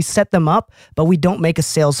do is we set them up, but we don't make a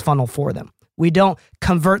sales funnel for them. We don't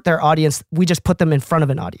convert their audience. We just put them in front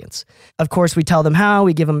of an audience. Of course, we tell them how,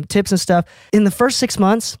 we give them tips and stuff. In the first 6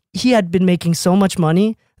 months, he had been making so much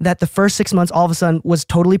money that the first 6 months all of a sudden was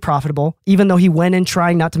totally profitable, even though he went in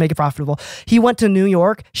trying not to make it profitable. He went to New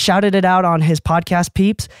York, shouted it out on his podcast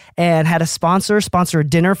peeps, and had a sponsor a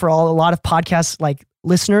dinner for a lot of podcast like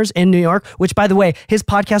listeners in New York, which by the way, his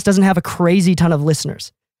podcast doesn't have a crazy ton of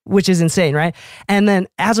listeners, which is insane, right? And then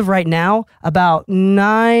as of right now, about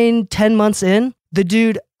 9-10 months in, the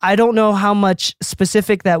dude, I don't know how much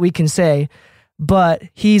specific that we can say, but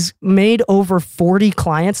he's made over 40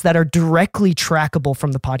 clients that are directly trackable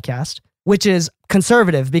from the podcast, which is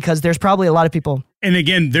conservative because there's probably a lot of people. And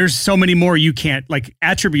again, there's so many more you can't, like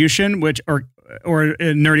attribution, which or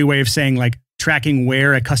a nerdy way of saying like tracking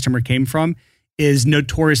where a customer came from is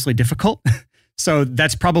notoriously difficult. So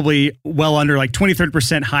that's probably well under like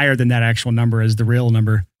 20-30% higher than that actual number as the real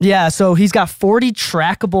number. Yeah. So he's got 40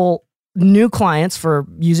 trackable new clients for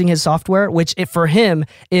using his software, which for him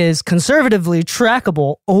is conservatively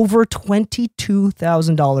trackable over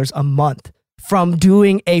 $22,000 a month from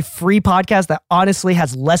doing a free podcast that honestly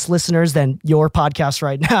has less listeners than your podcast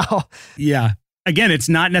right now. Yeah. Again, it's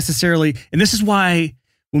not necessarily, and this is why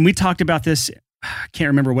when we talked about this, I can't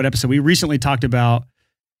remember what episode, we recently talked about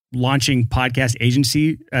launching podcast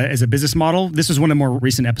agency as a business model. This was one of the more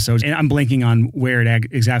recent episodes, and I'm blanking on where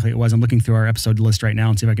exactly it was. I'm looking through our episode list right now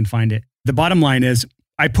and see if I can find it. The bottom line is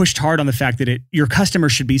I pushed hard on the fact that your customer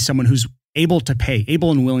should be someone who's able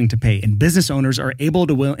and willing to pay. And business owners are able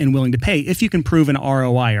to and willing to pay if you can prove an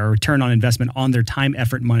ROI or return on investment on their time,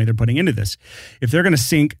 effort, and money they're putting into this. If they're going to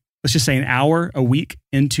sink, let's just say an hour a week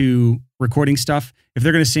into recording stuff, if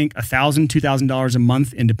they're going to sink $1,000, $2,000 a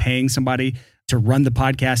month into paying somebody to run the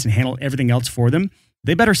podcast and handle everything else for them,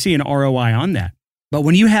 they better see an ROI on that. But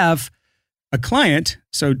when you have a client,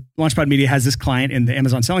 so Launchpad Media has this client in the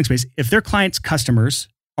Amazon selling space, if their clients' customers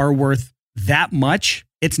are worth that much,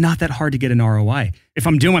 it's not that hard to get an ROI. If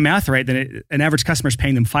I'm doing my math right, then an average customer is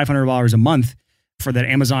paying them $500 a month for that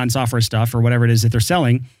Amazon software stuff or whatever it is that they're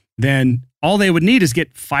selling, then all they would need is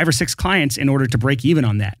get 5 or 6 clients in order to break even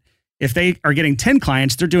on that. If they are getting 10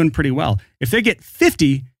 clients, they're doing pretty well. If they get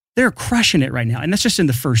 50, they're crushing it right now. And that's just in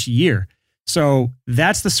the first year. So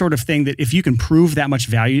that's the sort of thing that if you can prove that much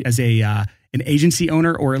value as an agency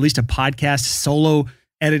owner or at least a podcast solo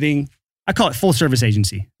editing, I call it full service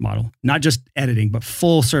agency model, not just editing, but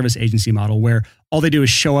full service agency model where all they do is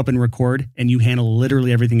show up and record and you handle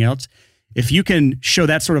literally everything else. If you can show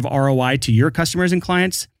that sort of ROI to your customers and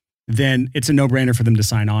clients, then it's a no-brainer for them to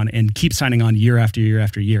sign on and keep signing on year after year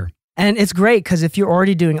after year. And it's great because if you're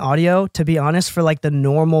already doing audio, to be honest, for like the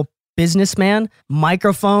normal businessman,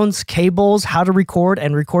 microphones, cables, how to record,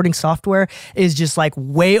 and recording software is just like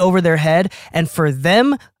way over their head. And for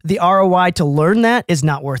them, the ROI to learn that is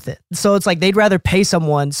not worth it. So it's like they'd rather pay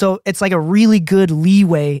someone. So it's like a really good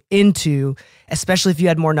leeway into, especially if you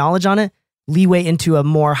had more knowledge on it, leeway into a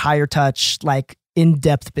more higher touch, like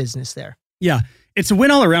in-depth business there. Yeah. It's a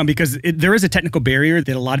win all around because there is a technical barrier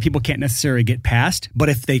that a lot of people can't necessarily get past. But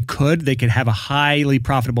if they could have a highly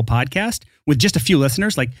profitable podcast with just a few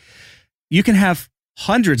listeners. Like you can have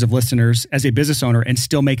hundreds of listeners as a business owner and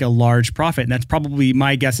still make a large profit. And that's probably,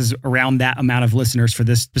 my guess is around that amount of listeners for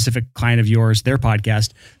this specific client of yours, their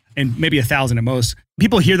podcast, and maybe 1,000 at most.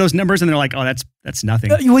 People hear those numbers and they're like, oh, that's nothing.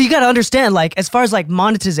 Well, you got to understand, like, as far as like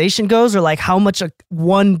monetization goes or like how much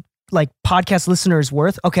one like podcast listener is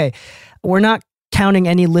worth. Okay. We're not counting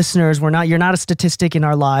any listeners. You're not a statistic in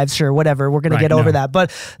our lives or whatever. We're going to get over that.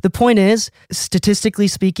 But the point is, statistically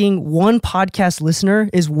speaking, one podcast listener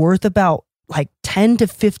is worth about like 10 to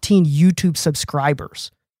 15 YouTube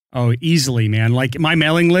subscribers. Oh, easily, man. Like my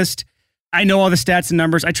mailing list, I know all the stats and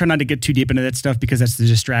numbers. I try not to get too deep into that stuff because that's the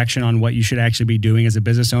distraction on what you should actually be doing as a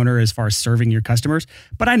business owner as far as serving your customers.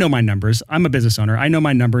 But I know my numbers. I'm a business owner. I know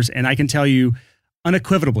my numbers and I can tell you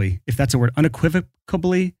unequivocally, if that's a word,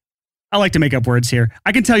 unequivocally, I like to make up words here.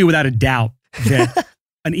 I can tell you without a doubt that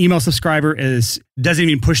an email subscriber doesn't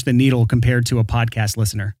even push the needle compared to a podcast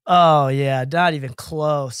listener. Oh yeah, not even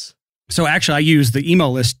close. So actually I use the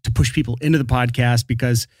email list to push people into the podcast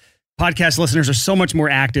because podcast listeners are so much more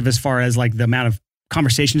active as far as like the amount of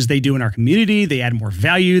conversations they do in our community. They add more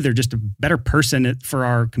value. They're just a better person for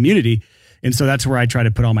our community. And so that's where I try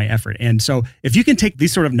to put all my effort. And so if you can take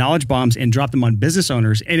these sort of knowledge bombs and drop them on business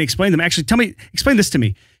owners and explain them, actually explain this to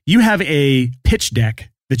me. You have a pitch deck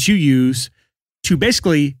that you use to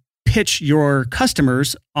basically pitch your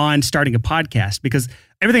customers on starting a podcast because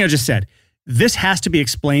everything I just said, this has to be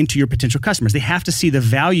explained to your potential customers. They have to see the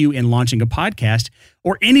value in launching a podcast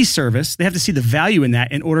or any service. They have to see the value in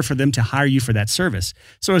that in order for them to hire you for that service.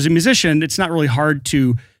 So as a musician, it's not really hard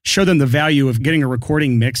to show them the value of getting a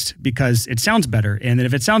recording mixed because it sounds better. And then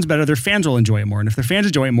if it sounds better, their fans will enjoy it more. And if their fans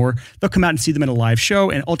enjoy it more, they'll come out and see them at a live show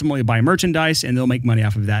and ultimately buy merchandise and they'll make money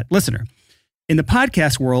off of that listener. In the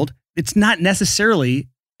podcast world, it's not necessarily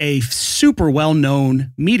a super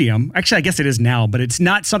well-known medium. Actually, I guess it is now, but it's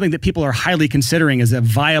not something that people are highly considering as a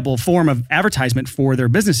viable form of advertisement for their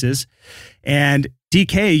businesses. And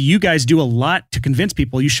DK, you guys do a lot to convince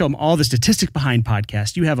people. You show them all the statistics behind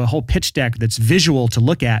podcasts. You have a whole pitch deck that's visual to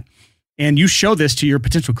look at. And you show this to your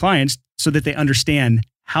potential clients so that they understand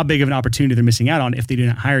how big of an opportunity they're missing out on if they do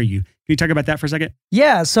not hire you. Can you talk about that for a second?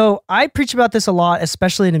 Yeah, so I preach about this a lot,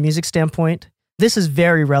 especially in a music standpoint. This is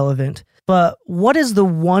very relevant. But what is the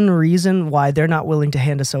one reason why they're not willing to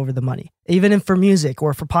hand us over the money, even for music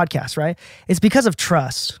or for podcasts, right? It's because of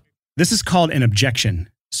trust. This is called an objection.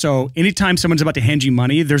 So anytime someone's about to hand you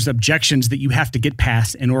money, there's objections that you have to get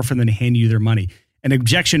past in order for them to hand you their money. An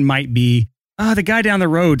objection might be, the guy down the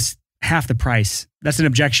road's half the price. That's an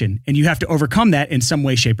objection. And you have to overcome that in some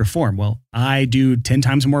way, shape, or form. Well, I do 10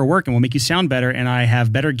 times more work and will make you sound better. And I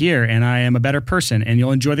have better gear and I am a better person and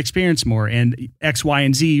you'll enjoy the experience more. And X, Y,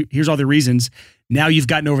 and Z, here's all the reasons. Now you've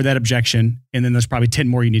gotten over that objection. And then there's probably 10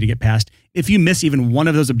 more you need to get past. If you miss even one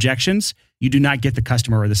of those objections, you do not get the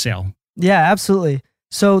customer or the sale. Yeah, absolutely.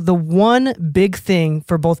 So the one big thing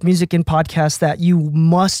for both music and podcasts that you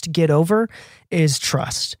must get over is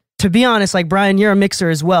trust. To be honest, like Brian, you're a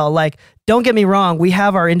mixer as well. Like, don't get me wrong. We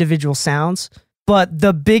have our individual sounds, But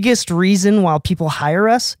the biggest reason why people hire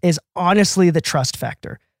us is honestly the trust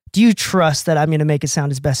factor. Do you trust that I'm going to make it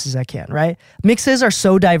sound as best as I can, right? Mixes are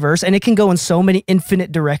so diverse and it can go in so many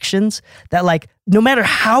infinite directions that like, no matter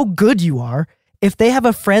how good you are, if they have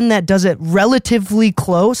a friend that does it relatively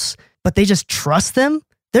close, but they just trust them,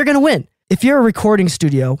 they're going to win. If you're a recording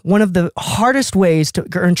studio, one of the hardest ways to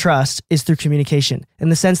earn trust is through communication, in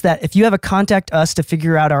the sense that if you have a contact us to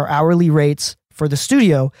figure out our hourly rates for the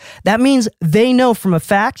studio, that means they know from a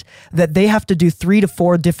fact that they have to do 3 to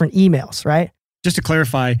 4 different emails, right? Just to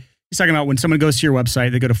clarify, he's talking about when someone goes to your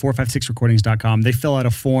website, they go to 456recordings.com, they fill out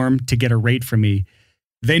a form to get a rate from me.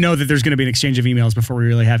 They know that there's going to be an exchange of emails before we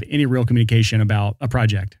really have any real communication about a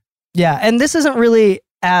project. Yeah, and this isn't really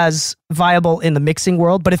as viable in the mixing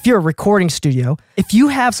world, but if you're a recording studio, if you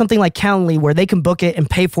have something like Calendly where they can book it and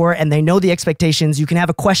pay for it and they know the expectations, you can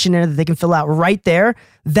have a questionnaire that they can fill out right there,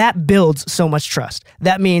 that builds so much trust.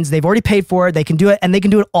 That means they've already paid for it, they can do it, and they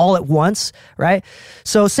can do it all at once, right?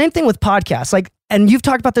 So same thing with podcasts. Like, and you've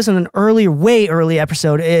talked about this in an way early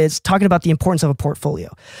episode, is talking about the importance of a portfolio.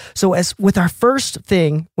 So as with our first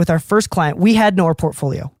client, we had no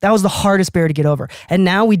portfolio. That was the hardest barrier to get over. And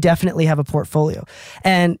now we definitely have a portfolio.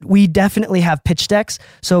 And we definitely have pitch decks.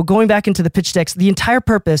 So going back into the pitch decks, the entire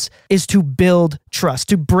purpose is to build trust,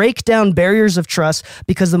 to break down barriers of trust,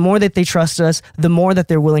 because the more that they trust us, the more that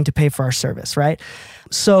they're willing to pay for our service, right?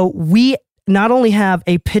 So we not only have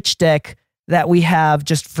a pitch deck that we have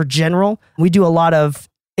just for general. We do a lot of,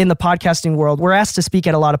 in the podcasting world, we're asked to speak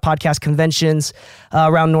at a lot of podcast conventions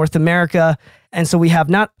around North America. And so we have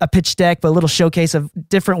not a pitch deck, but a little showcase of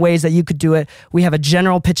different ways that you could do it. We have a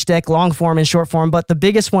general pitch deck, long form and short form, but the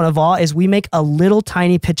biggest one of all is we make a little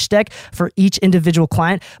tiny pitch deck for each individual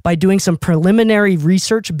client by doing some preliminary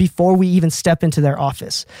research before we even step into their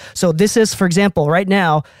office. So this is, for example, right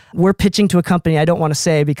now, we're pitching to a company I don't want to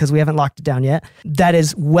say because we haven't locked it down yet, that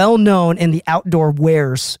is well known in the outdoor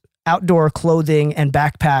clothing and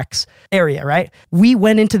backpacks area, right? We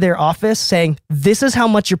went into their office saying, this is how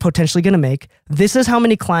much you're potentially going to make. This is how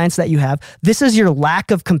many clients that you have. This is your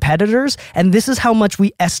lack of competitors. And this is how much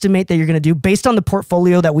we estimate that you're going to do based on the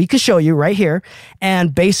portfolio that we could show you right here.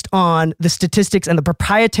 And based on the statistics and the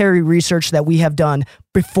proprietary research that we have done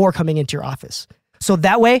before coming into your office. So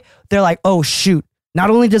that way they're like, oh shoot,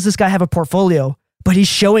 not only does this guy have a portfolio, but he's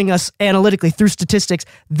showing us analytically through statistics,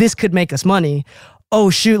 this could make us money. Oh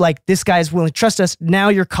shoot, like this guy's willing to trust us. Now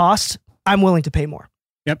your cost, I'm willing to pay more.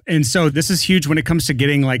 Yep. And so this is huge when it comes to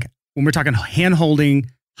getting, like, when we're talking hand-holding,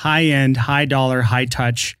 high-end, high-dollar,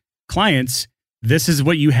 high-touch clients, this is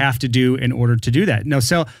what you have to do in order to do that. No,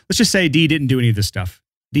 so let's just say Dee didn't do any of this stuff.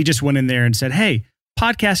 Dee just went in there and said, hey,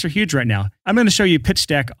 podcasts are huge right now. I'm going to show you a pitch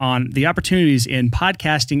deck on the opportunities in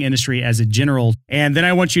podcasting industry as a general, and then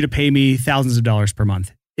I want you to pay me thousands of dollars per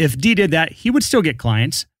month. If Dee did that, he would still get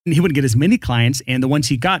clients. He wouldn't get as many clients, and the ones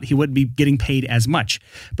he got, he wouldn't be getting paid as much.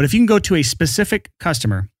 But if you can go to a specific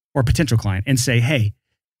customer or potential client and say, hey,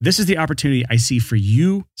 this is the opportunity I see for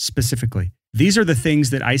you specifically. These are the things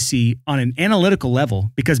that I see on an analytical level,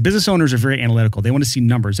 because business owners are very analytical. They want to see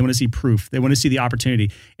numbers. They want to see proof. They want to see the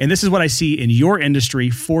opportunity. And this is what I see in your industry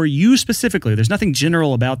for you specifically. There's nothing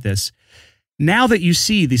general about this. Now that you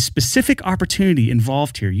see the specific opportunity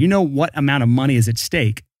involved here, you know what amount of money is at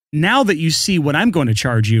stake. Now that you see what I'm going to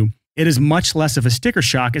charge you, it is much less of a sticker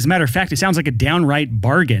shock. As a matter of fact, it sounds like a downright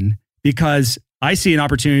bargain, because I see an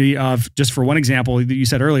opportunity of, just for one example that you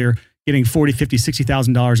said earlier, getting $40,000, $50,000,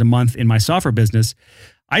 $60,000 a month in my software business.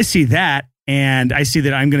 I see that, and I see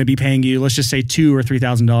that I'm going to be paying you, let's just say $2,000 or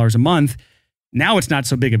 $3,000 a month. Now it's not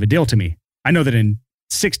so big of a deal to me. I know that in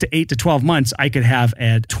 6 to 8 to 12 months, I could have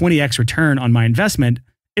a 20x return on my investment.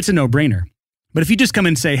 It's a no-brainer. But if you just come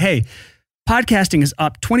and say, hey, podcasting is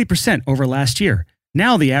up 20% over last year.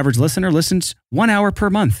 Now the average listener listens 1 hour per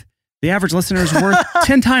month. The average listener is worth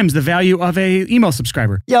 10 times the value of a email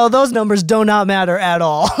subscriber. Yo, those numbers do not matter at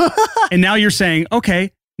all. And now you're saying,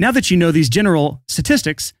 okay, now that you know these general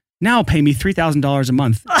statistics, now pay me $3,000 a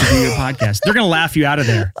month to do your podcast. They're going to laugh you out of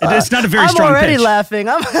there. It's not a very strong pitch. I'm already laughing.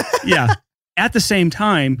 Yeah. At the same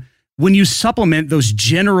time, when you supplement those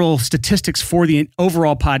general statistics for the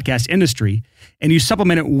overall podcast industry, and you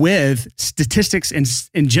supplement it with statistics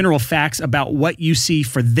and general facts about what you see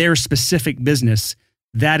for their specific business,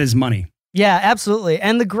 that is money. Yeah, absolutely.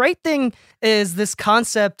 And the great thing is this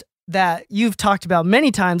concept that you've talked about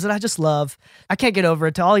many times that I just love. I can't get over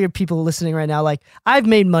it. To all your people listening right now, like, I've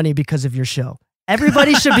made money because of your show.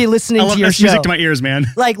 Everybody should be listening I love to your this show. music to my ears, man.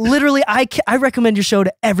 Like literally, I recommend your show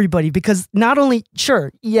to everybody because not only,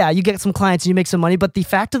 sure, yeah, you get some clients and you make some money, but the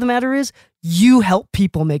fact of the matter is you help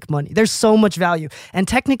people make money. There's so much value. And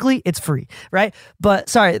technically it's free, right? But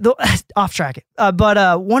sorry, off track.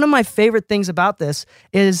 But one of my favorite things about this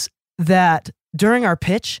is that during our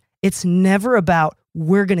pitch, it's never about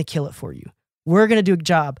we're going to kill it for you. We're going to do a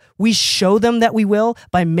job. We show them that we will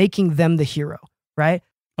by making them the hero, right?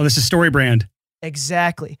 Oh, this is story brand.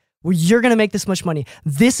 Exactly. Well, you're going to make this much money.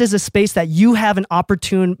 This is a space that you have an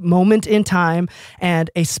opportune moment in time and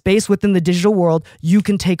a space within the digital world you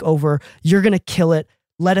can take over. You're going to kill it.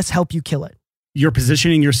 Let us help you kill it. You're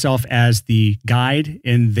positioning yourself as the guide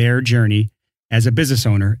in their journey as a business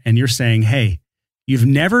owner. And you're saying, hey, you've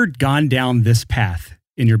never gone down this path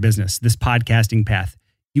in your business, this podcasting path.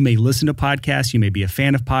 You may listen to podcasts. You may be a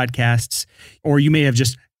fan of podcasts, or you may have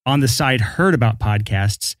just on the side heard about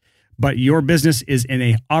podcasts. But your business is in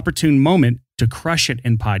an opportune moment to crush it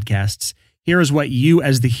in podcasts. Here is what you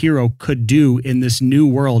as the hero could do in this new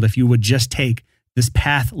world if you would just take this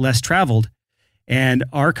path less traveled. And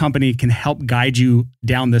our company can help guide you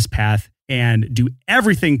down this path and do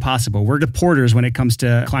everything possible. We're the porters when it comes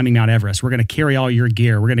to climbing Mount Everest. We're going to carry all your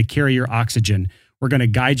gear. We're going to carry your oxygen. We're going to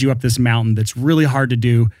guide you up this mountain that's really hard to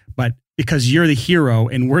do. But because you're the hero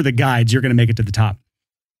and we're the guides, you're going to make it to the top.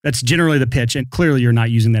 That's generally the pitch. And clearly you're not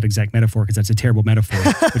using that exact metaphor because that's a terrible metaphor,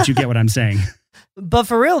 but you get what I'm saying. But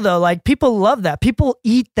for real though, like people love that. People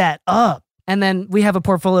eat that up. And then we have a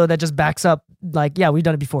portfolio that just backs up like, yeah, we've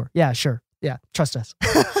done it before. Yeah, sure. Yeah, trust us.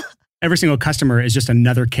 Every single customer is just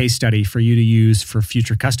another case study for you to use for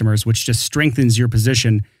future customers, which just strengthens your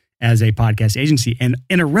position as a podcast agency. And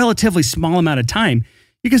in a relatively small amount of time,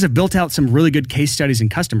 you guys have built out some really good case studies and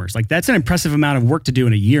customers. Like that's an impressive amount of work to do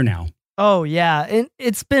in a year now. Oh, yeah. And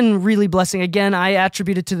it's been really blessing. Again, I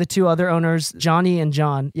attribute it to the two other owners, Johnny and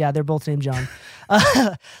John. Yeah, they're both named John.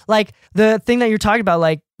 Like the thing that you're talking about,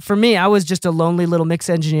 like for me, I was just a lonely little mix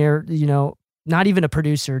engineer, you know, not even a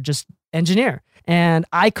producer, just engineer. And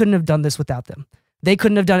I couldn't have done this without them. They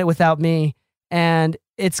couldn't have done it without me. And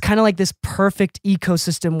it's kind of like this perfect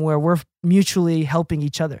ecosystem where we're mutually helping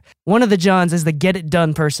each other. One of the Johns is the get it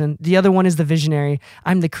done person. The other one is the visionary.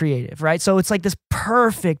 I'm the creative, right? So it's like this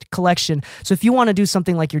perfect collection. So if you want to do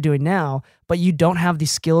something like you're doing now, but you don't have the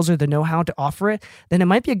skills or the know-how to offer it, then it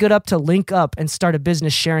might be a good up to link up and start a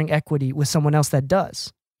business sharing equity with someone else that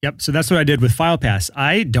does. Yep. So that's what I did with FilePass.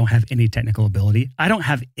 I don't have any technical ability. I don't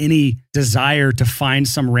have any desire to find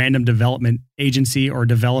some random development agency or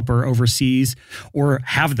developer overseas or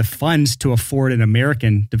have the funds to afford an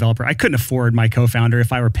American developer. I couldn't afford my co-founder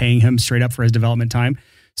if I were paying him straight up for his development time.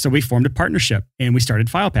 So we formed a partnership and we started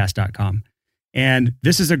FilePass.com. And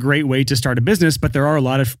this is a great way to start a business, but there are a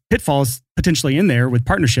lot of pitfalls potentially in there with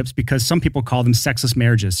partnerships because some people call them sexless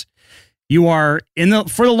marriages. You are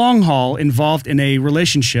for the long haul involved in a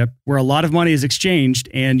relationship where a lot of money is exchanged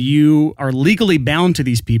and you are legally bound to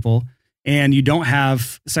these people and you don't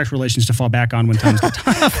have sexual relations to fall back on when times get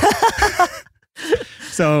tough.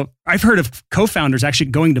 So I've heard of co-founders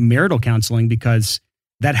actually going to marital counseling because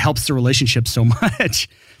that helps the relationship so much.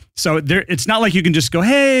 So it's not like you can just go,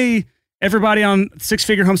 hey, everybody on Six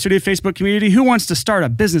Figure Home Studio Facebook community, who wants to start a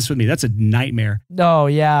business with me? That's a nightmare. Oh,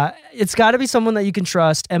 yeah. It's got to be someone that you can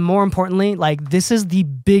trust. And more importantly, like this is the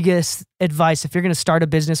biggest advice. If you're going to start a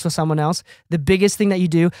business with someone else, the biggest thing that you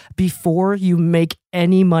do before you make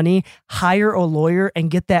any money, hire a lawyer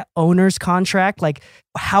and get that owner's contract, like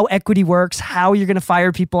how equity works, how you're going to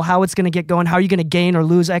fire people, how it's going to get going, how you're going to gain or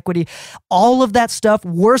lose equity, all of that stuff,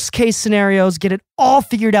 worst case scenarios, get it all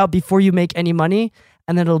figured out before you make any money.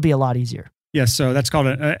 And then it'll be a lot easier. Yeah, so that's called,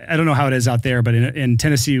 I don't know how it is out there, but in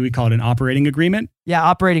Tennessee, we call it an operating agreement. Yeah,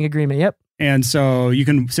 operating agreement, yep. And so you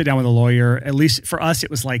can sit down with a lawyer. At least for us, it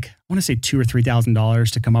was like, I want to say $2,000 or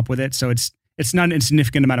 $3,000 to come up with it. So it's not an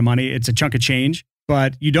insignificant amount of money. It's a chunk of change,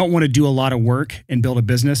 but you don't want to do a lot of work and build a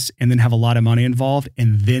business and then have a lot of money involved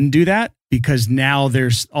and then do that because now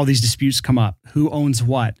there's all these disputes come up. Who owns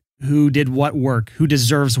what? Who did what work? Who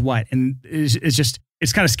deserves what? And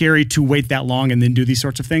it's kind of scary to wait that long and then do these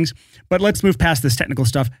sorts of things. But let's move past this technical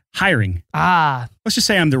stuff. Hiring. Let's just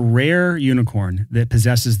say I'm the rare unicorn that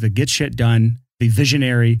possesses the get shit done, the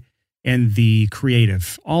visionary, and the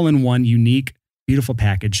creative, all in one unique, beautiful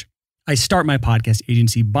package. I start my podcast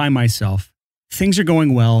agency by myself. Things are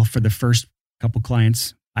going well for the first couple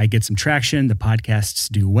clients. I get some traction. The podcasts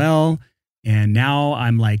do well. And now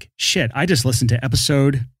I'm like, shit, I just listened to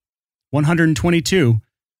episode 122.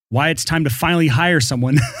 Why it's time to finally hire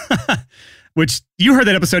someone, which you heard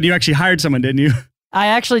that episode. You actually hired someone, didn't you? I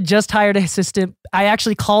actually just hired an assistant. I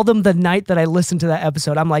actually called him the night that I listened to that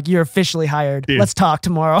episode. I'm like, you're officially hired. Dude. Let's talk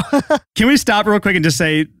tomorrow. Can we stop real quick and just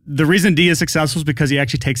say the reason D is successful is because he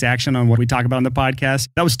actually takes action on what we talk about on the podcast.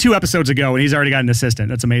 That was 2 episodes ago and he's already got an assistant.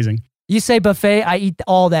 That's amazing. You say buffet, I eat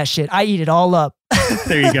all that shit. I eat it all up.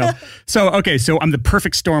 There you go. So I'm the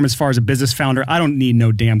perfect storm as far as a business founder. I don't need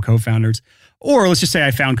no damn co-founders. Or let's just say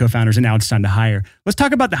I found co-founders and now it's time to hire. Let's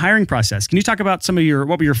talk about the hiring process. Can you talk about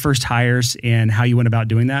what were your first hires and how you went about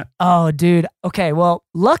doing that? Oh, dude. Okay. Well,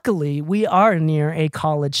 luckily we are near a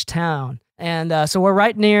college town. And so we're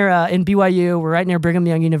right near, in BYU, we're right near Brigham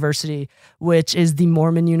Young University, which is the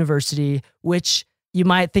Mormon university, which you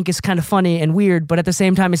might think is kind of funny and weird, but at the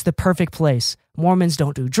same time, it's the perfect place. Mormons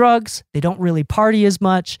don't do drugs. They don't really party as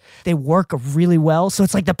much. They work really well. So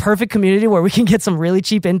it's like the perfect community where we can get some really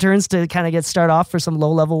cheap interns to kind of start off for some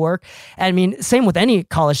low-level work. I mean, same with any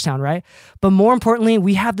college town, right? But more importantly,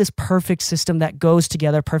 we have this perfect system that goes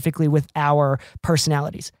together perfectly with our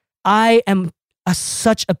personalities. I am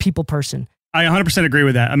such a people person. I 100% agree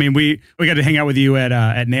with that. I mean, we got to hang out with you at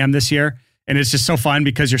NAMM this year. And it's just so fun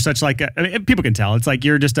because you're such people can tell. It's like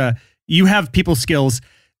you have people skills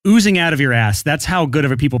oozing out of your ass. That's how good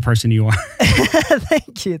of a people person you are.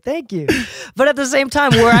 Thank you. But at the same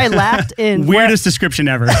time, where I lacked in... Weirdest description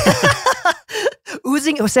ever.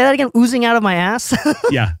 Oozing, say that again, oozing out of my ass?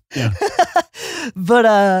 Yeah.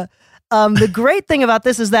 But the great thing about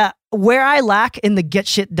this is that where I lack in the get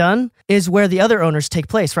shit done is where the other owners take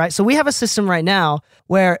place, right? So we have a system right now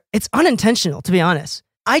where it's unintentional, to be honest.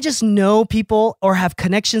 I just know people or have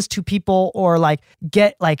connections to people or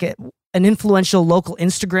get an influential local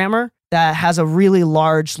Instagrammer that has a really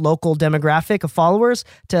large local demographic of followers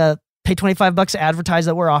to pay $25 to advertise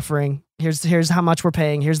that we're offering. Here's how much we're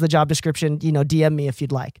paying. Here's the job description. DM me if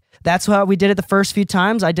you'd like. That's how we did it the first few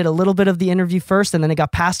times. I did a little bit of the interview first, and then it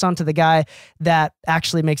got passed on to the guy that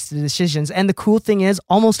actually makes the decisions. And the cool thing is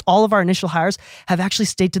almost all of our initial hires have actually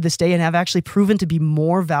stayed to this day and have actually proven to be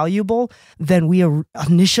more valuable than we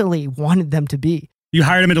initially wanted them to be. You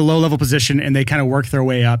hired them at a low-level position, and they kind of worked their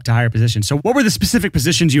way up to higher positions. So what were the specific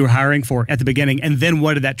positions you were hiring for at the beginning, and then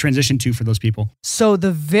what did that transition to for those people? So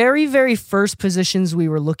the very, very first positions we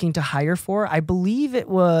were looking to hire for, I believe it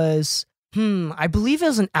was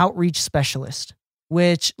an outreach specialist,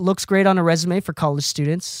 which looks great on a resume for college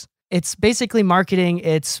students. It's basically marketing.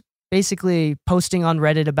 It's basically posting on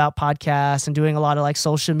Reddit about podcasts and doing a lot of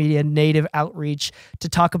social media native outreach to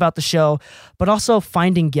talk about the show, but also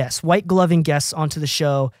finding guests, white gloving guests onto the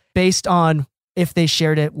show based on if they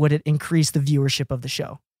shared it, would it increase the viewership of the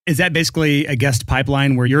show? Is that basically a guest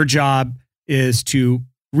pipeline where your job is to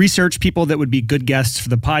research people that would be good guests for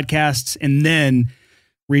the podcasts and then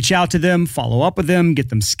reach out to them, follow up with them, get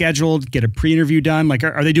them scheduled, get a pre-interview done?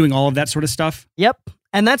 Are they doing all of that sort of stuff? Yep.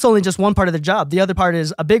 And that's only just one part of the job. The other part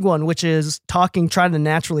is a big one, which is trying to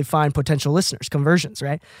naturally find potential listeners, conversions,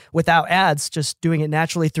 right? Without ads, just doing it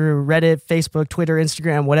naturally through Reddit, Facebook, Twitter,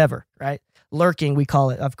 Instagram, whatever, right? Lurking, we call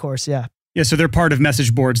it, of course, yeah. Yeah, so they're part of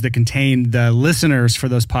message boards that contain the listeners for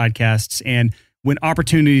those podcasts. And when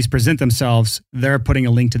opportunities present themselves, they're putting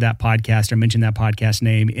a link to that podcast or mention that podcast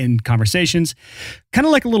name in conversations. Kind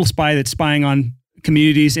of like a little spy that's spying on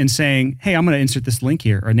communities and saying, hey, I'm going to insert this link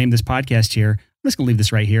here or name this podcast here. I'm just going to leave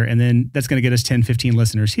this right here. And then that's going to get us 10, 15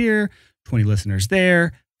 listeners here, 20 listeners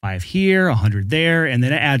there, 5 here, 100 there. And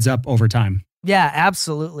then it adds up over time. Yeah,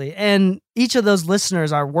 absolutely. And each of those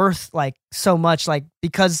listeners are worth so much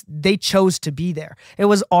because they chose to be there. It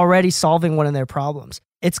was already solving one of their problems.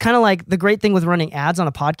 It's kind of like the great thing with running ads on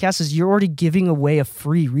a podcast is you're already giving away a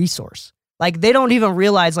free resource. They don't even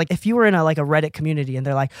realize, if you were in a Reddit community and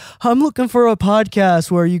they're like, I'm looking for a podcast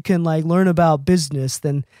where you can learn about business,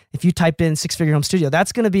 then if you type in Six Figure Home Studio,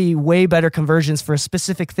 that's going to be way better conversions for a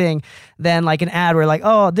specific thing than an ad where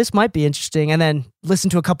oh, this might be interesting. And then listen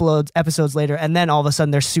to a couple of episodes later. And then all of a sudden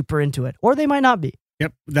they're super into it, or they might not be.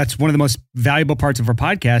 Yep. That's one of the most valuable parts of our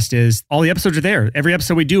podcast is all the episodes are there. Every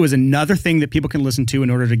episode we do is another thing that people can listen to in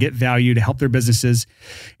order to get value, to help their businesses,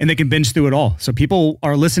 and they can binge through it all. So people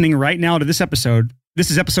are listening right now to this episode. This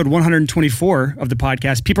is episode 124 of the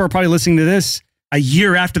podcast. People are probably listening to this a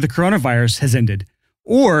year after the coronavirus has ended,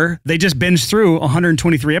 or they just binged through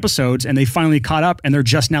 123 episodes and they finally caught up and they're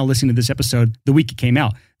just now listening to this episode the week it came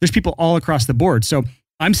out. There's people all across the board. So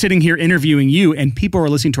I'm sitting here interviewing you and people are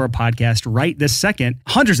listening to our podcast right this second.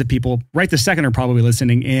 Hundreds of people right this second are probably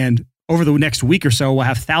listening. And over the next week or so, we'll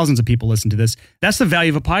have thousands of people listen to this. That's the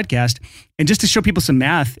value of a podcast. And just to show people some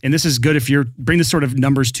math, and this is good if you're bring this sort of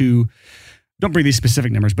numbers to, don't bring these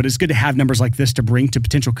specific numbers, but it's good to have numbers like this to bring to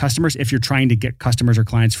potential customers if you're trying to get customers or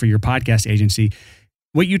clients for your podcast agency.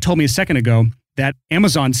 What you told me a second ago, that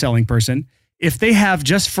Amazon selling person If they have,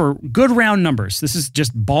 just for good round numbers, this is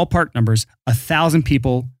just ballpark numbers, 1,000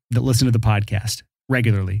 people that listen to the podcast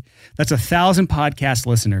regularly. That's 1,000 podcast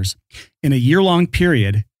listeners in a year-long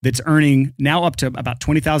period that's earning now up to about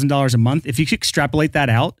 $20,000 a month. If you extrapolate that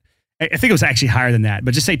out, I think it was actually higher than that,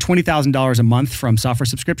 but just say $20,000 a month from software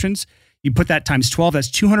subscriptions. You put that times 12,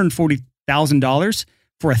 that's $240,000.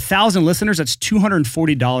 For 1,000 listeners, that's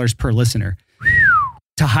 $240 per listener.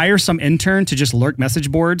 To hire some intern to just lurk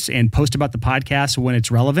message boards and post about the podcast when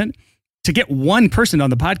it's relevant, to get one person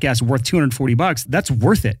on the podcast worth $240, that's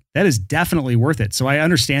worth it. That is definitely worth it. So I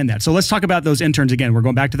understand that. So let's talk about those interns again. We're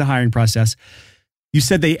going back to the hiring process. You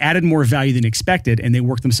said they added more value than expected and they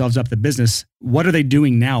worked themselves up the business. What are they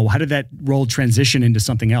doing now? How did that role transition into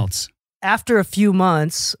something else? After a few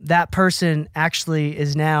months, that person actually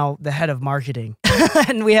is now the head of marketing.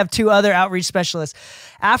 And we have 2 other outreach specialists.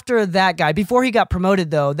 After that guy, before he got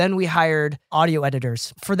promoted though, then we hired audio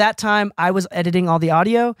editors. For that time, I was editing all the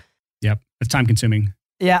audio. Yep. It's time consuming.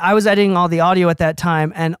 Yeah, I was editing all the audio at that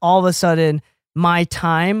time. And all of a sudden, my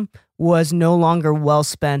time was no longer well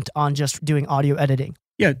spent on just doing audio editing.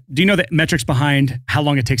 Yeah. Do you know the metrics behind how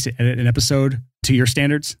long it takes to edit an episode to your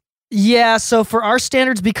standards? Yeah. So for our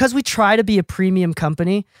standards, because we try to be a premium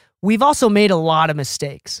company, we've also made a lot of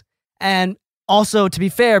mistakes. And also, to be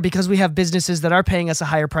fair, because we have businesses that are paying us a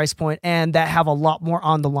higher price point and that have a lot more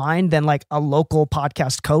on the line than like a local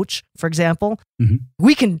podcast coach, for example,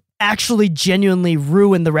 we can actually genuinely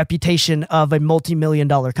ruin the reputation of a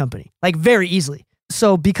multi-million-dollar company, like very easily.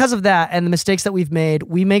 So because of that and the mistakes that we've made,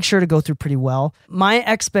 we make sure to go through pretty well. My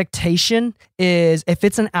expectation is if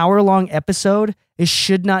it's an hour-long episode, it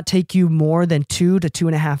should not take you more than 2 to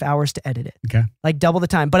 2.5 hours to edit it. Okay. Like double the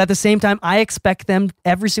time. But at the same time, I expect them,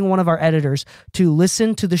 every single one of our editors, to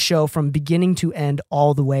listen to the show from beginning to end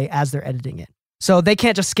all the way as they're editing it. So they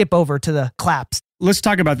can't just skip over to the claps. Let's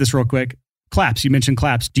talk about this real quick. Claps. You mentioned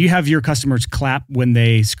claps. Do you have your customers clap when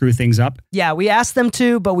they screw things up? Yeah, we ask them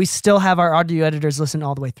to, but we still have our audio editors listen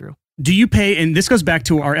all the way through. Do you pay, and this goes back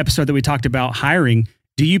to our episode that we talked about hiring,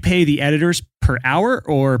 do you pay the editors per hour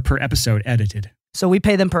or per episode edited? So we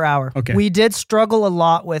pay them per hour. Okay. We did struggle a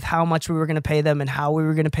lot with how much we were going to pay them and how we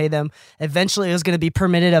were going to pay them. Eventually, it was going to be per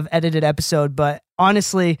minute of edited episode, but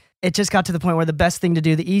honestly, it just got to the point where the best thing to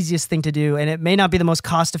do, the easiest thing to do, and it may not be the most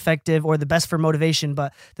cost effective or the best for motivation,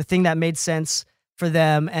 but the thing that made sense for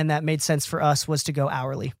them and that made sense for us was to go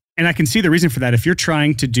hourly. And I can see the reason for that. If you're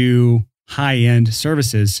trying to do high-end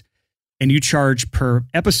services and you charge per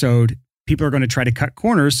episode, people are going to try to cut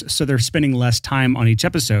corners, so they're spending less time on each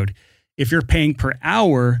episode. If you're paying per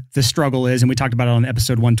hour, the struggle is, and we talked about it on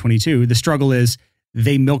episode 122, the struggle is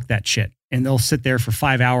they milk that shit and they'll sit there for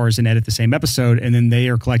 5 hours and edit the same episode, and then they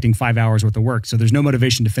are collecting 5 hours worth of work. So there's no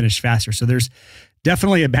motivation to finish faster. So there's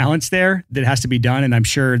definitely a balance there that has to be done. And I'm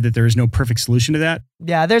sure that there is no perfect solution to that.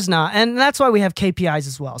 Yeah, there's not. And that's why we have KPIs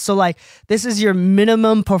as well. So like, this is your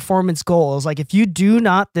minimum performance goals. Like if you do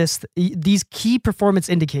not these key performance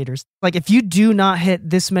indicators, like if you do not hit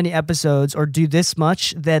this many episodes or do this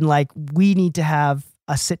much, then like we need to have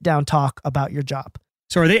a sit down talk about your job.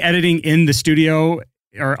 So are they editing in the studio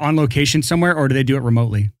or on location somewhere, or do they do it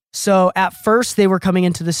remotely? So at first they were coming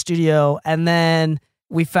into the studio, and then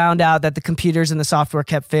we found out that the computers and the software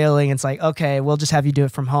kept failing. It's like, okay, we'll just have you do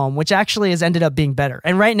it from home, which actually has ended up being better.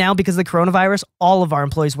 And right now, because of the coronavirus, all of our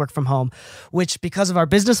employees work from home, which because of our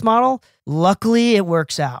business model, luckily it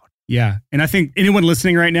works out. Yeah. And I think anyone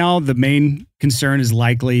listening right now, the main concern is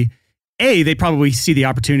likely, they probably see the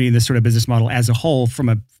opportunity in this sort of business model as a whole from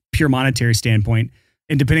a pure monetary standpoint.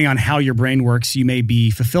 And depending on how your brain works, you may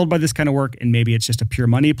be fulfilled by this kind of work, and maybe it's just a pure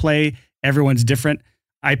money play. Everyone's different.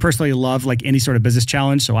 I personally love like any sort of business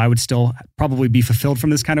challenge, so I would still probably be fulfilled from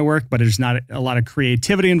this kind of work, but there's not a lot of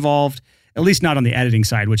creativity involved, at least not on the editing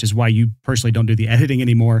side, which is why you personally don't do the editing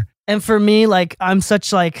anymore. And for me, like I'm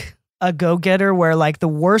such like a go-getter where like the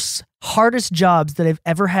worst, hardest jobs that I've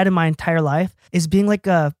ever had in my entire life is being like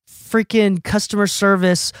a freaking customer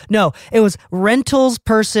service. No, it was rentals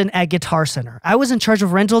person at Guitar Center. I was in charge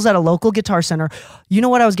of rentals at a local Guitar Center. You know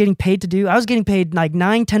what I was getting paid to do? I was getting paid like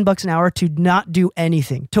 $9-10 an hour to not do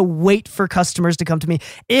anything, to wait for customers to come to me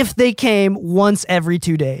if they came once every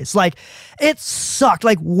 2 days. Like it sucked.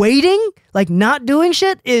 Like waiting, like not doing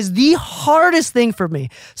shit is the hardest thing for me.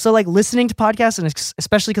 So like listening to podcasts, and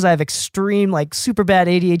especially because I have extreme, like super bad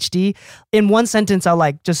ADHD, in one sentence, I'll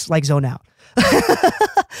like just like zone out.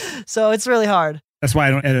 So it's really hard. That's why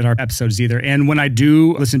I don't edit our episodes either. And when I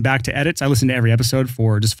do listen back to edits, I listen to every episode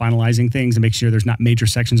for just finalizing things and make sure there's not major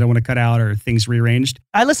sections I want to cut out or things rearranged.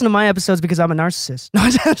 I listen to my episodes because I'm a narcissist. No,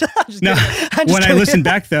 I'm just No, kidding. when I listen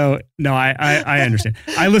back though, no, I understand.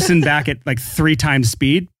 I listen back at like 3 times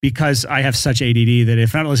speed because I have such ADD that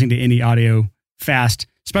if I'm not listening to any audio fast,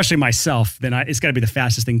 especially myself, then it's got to be the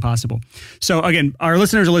fastest thing possible. So again, our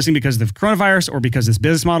listeners are listening because of the coronavirus or because of this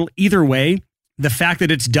business model. Either way, the fact that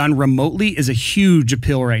it's done remotely is a huge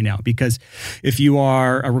appeal right now, because if you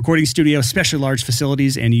are a recording studio, especially large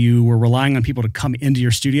facilities, and you were relying on people to come into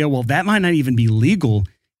your studio, well, that might not even be legal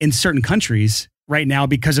in certain countries right now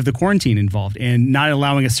because of the quarantine involved and not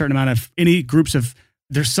allowing a certain amount of any groups of,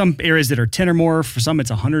 there's some areas that are 10 or more. For some, it's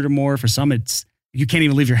 100 or more. For some, it's, you can't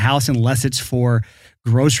even leave your house unless it's for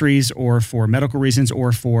groceries or for medical reasons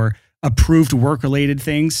or for approved work-related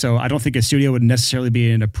things. So I don't think a studio would necessarily be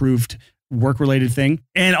an approved work-related thing.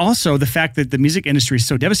 And also the fact that the music industry is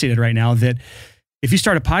so devastated right now that if you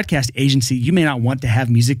start a podcast agency, you may not want to have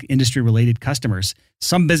music industry-related customers.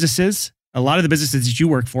 Some businesses, a lot of the businesses that you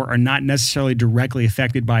work for are not necessarily directly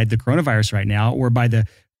affected by the coronavirus right now or by the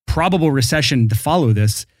probable recession to follow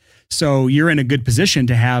this. So you're in a good position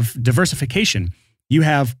to have diversification. You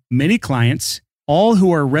have many clients, all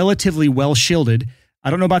who are relatively well shielded. I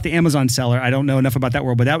don't know about the Amazon seller. I don't know enough about that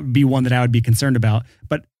world, but that would be one that I would be concerned about.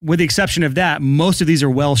 But with the exception of that, most of these are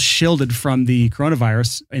well shielded from the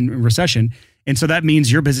coronavirus and recession. And so that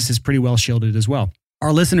means your business is pretty well shielded as well.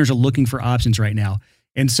 Our listeners are looking for options right now.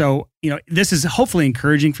 And so, this is hopefully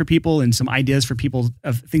encouraging for people and some ideas for people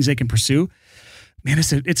of things they can pursue. Man,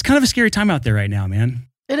 it's kind of a scary time out there right now, man.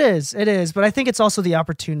 It is. But I think it's also the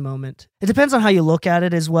opportune moment. It depends on how you look at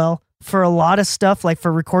it as well. For a lot of stuff, like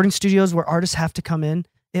for recording studios where artists have to come in,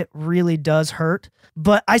 it really does hurt.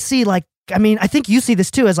 But I see I think you see this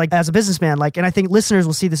too as a businessman, and I think listeners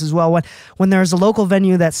will see this as well. When there's a local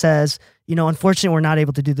venue that says, unfortunately, we're not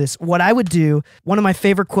able to do this. What I would do, one of my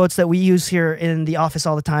favorite quotes that we use here in the office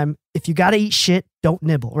all the time, if you got to eat shit, don't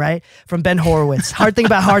nibble, right? From Ben Horowitz. Hard thing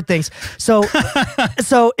about hard things. So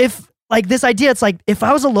if this idea, it's if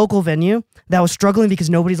I was a local venue that was struggling because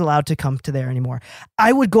nobody's allowed to come to there anymore,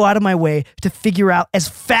 I would go out of my way to figure out as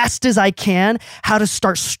fast as I can how to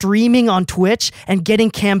start streaming on Twitch and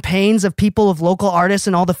getting campaigns of people, of local artists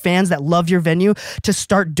and all the fans that love your venue to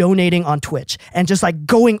start donating on Twitch and just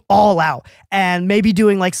going all out and maybe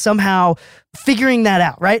doing somehow figuring that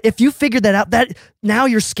out, right? If you figure that out, that now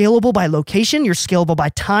you're scalable by location, you're scalable by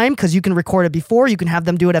time because you can record it before, you can have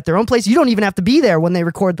them do it at their own place. You don't even have to be there when they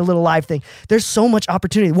record the little live thing. There's so much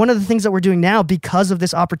opportunity. One of the things that we're doing now because of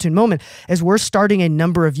this opportune moment is we're starting a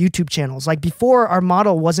number of YouTube channels. Before, our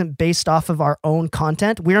model wasn't based off of our own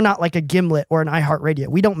content. We're not like a Gimlet or an iHeartRadio.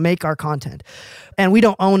 We don't make our content and we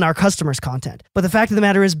don't own our customers' content. But the fact of the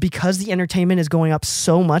matter is, because the entertainment is going up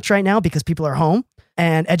so much right now because people are home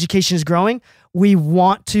and education is growing, we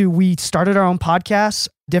started our own podcasts,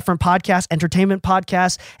 different podcasts, entertainment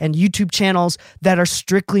podcasts, and YouTube channels that are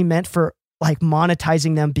strictly meant for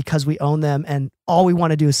monetizing them because we own them and all we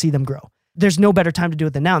want to do is see them grow. There's no better time to do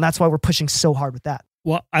it than now. And that's why we're pushing so hard with that.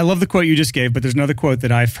 Well, I love the quote you just gave, but there's another quote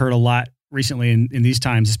that I've heard a lot recently in these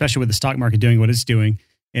times, especially with the stock market doing what it's doing.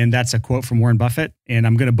 And that's a quote from Warren Buffett. And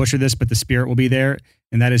I'm going to butcher this, but the spirit will be there.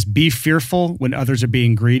 And that is, be fearful when others are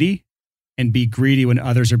being greedy and be greedy when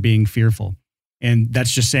others are being fearful. And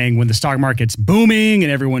that's just saying when the stock market's booming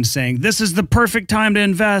and everyone's saying, this is the perfect time to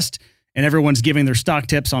invest, and everyone's giving their stock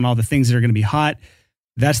tips on all the things that are going to be hot,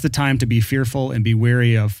 that's the time to be fearful and be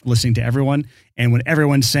wary of listening to everyone. And when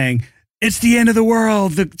everyone's saying, it's the end of the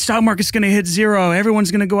world, the stock market's going to hit zero,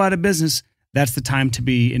 everyone's going to go out of business, that's the time to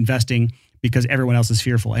be investing because everyone else is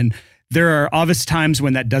fearful. And there are obvious times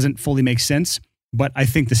when that doesn't fully make sense, but I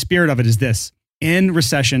think the spirit of it is this. In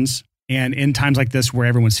recessions and in times like this where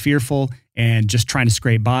everyone's fearful and just trying to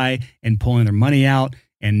scrape by and pulling their money out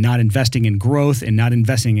and not investing in growth and not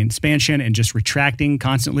investing in expansion and just retracting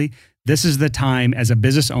constantly, this is the time as a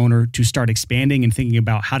business owner to start expanding and thinking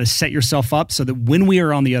about how to set yourself up so that when we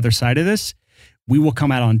are on the other side of this, we will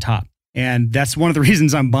come out on top. And that's one of the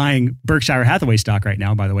reasons I'm buying Berkshire Hathaway stock right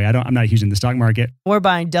now, by the way. I'm not using the stock market. We're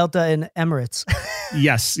buying Delta and Emirates.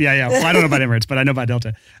 Yes. Yeah. Well, I don't know about Emirates, but I know about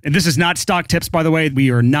Delta. And this is not stock tips, by the way.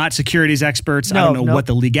 We are not securities experts. I don't know what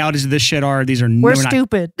the legalities of this shit are. We're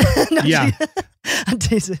stupid. Yeah. I'm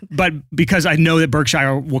teasing. But because I know that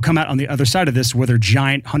Berkshire will come out on the other side of this with their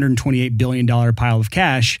giant $128 billion pile of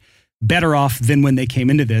cash, better off than when they came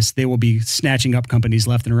into this. They will be snatching up companies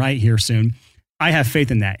left and right here soon. I have faith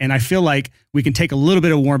in that. And I feel like we can take a little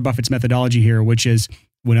bit of Warren Buffett's methodology here, which is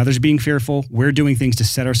when others are being fearful, we're doing things to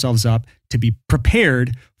set ourselves up to be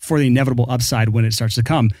prepared for the inevitable upside when it starts to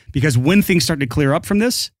come. Because when things start to clear up from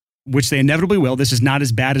this, which they inevitably will, this is not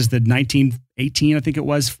as bad as the 1918, I think it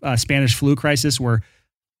was, Spanish flu crisis where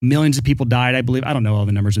millions of people died, I believe. I don't know all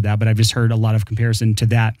the numbers of that, but I've just heard a lot of comparison to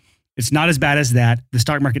that. It's not as bad as that. The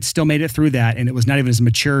stock market still made it through that, and it was not even as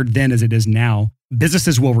matured then as it is now.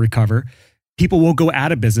 Businesses will recover. People will go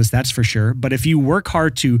out of business, that's for sure. But if you work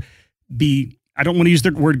hard to be, I don't want to use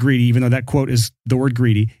the word greedy, even though that quote is the word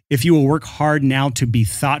greedy. If you will work hard now to be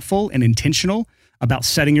thoughtful and intentional about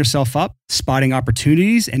setting yourself up, spotting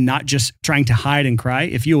opportunities, and not just trying to hide and cry,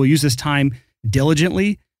 if you will use this time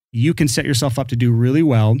diligently, you can set yourself up to do really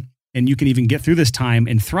well, and you can even get through this time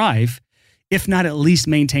and thrive, if not at least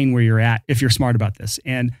maintain where you're at, if you're smart about this.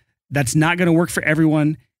 And that's not going to work for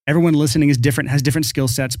everyone. Everyone listening is different, has different skill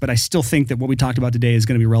sets, but I still think that what we talked about today is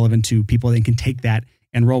going to be relevant to people that can take that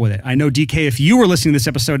and roll with it. I know, DK, if you were listening to this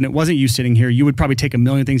episode and it wasn't you sitting here, you would probably take a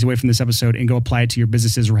million things away from this episode and go apply it to your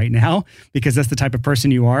businesses right now, because that's the type of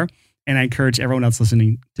person you are. And I encourage everyone else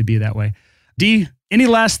listening to be that way. D, any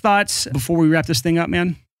last thoughts before we wrap this thing up,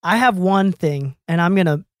 man? I have one thing, and I'm going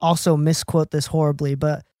to also misquote this horribly,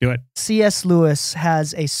 but do it. C.S. Lewis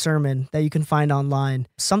has a sermon that you can find online,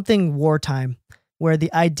 something wartime, where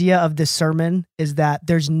the idea of this sermon is that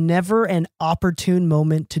there's never an opportune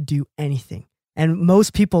moment to do anything. And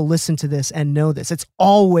most people listen to this and know this. It's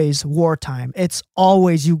always wartime. It's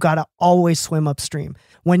always, you got to always swim upstream.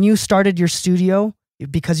 When you started your studio,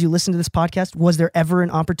 because you listened to this podcast, was there ever an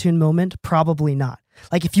opportune moment? Probably not.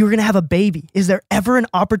 Like if you were going to have a baby, is there ever an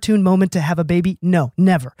opportune moment to have a baby? No,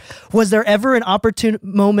 never. Was there ever an opportune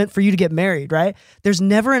moment for you to get married, right? There's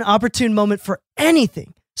never an opportune moment for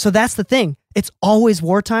anything. So that's the thing. It's always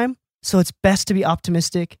wartime. So it's best to be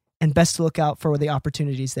optimistic and best to look out for the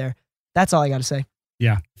opportunities there. That's all I got to say.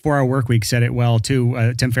 Yeah. 4 Hour Workweek said it well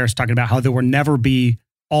too. Tim Ferriss talking about how there will never be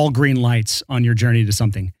all green lights on your journey to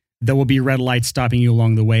something. There will be red lights stopping you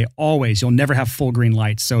along the way. Always. You'll never have full green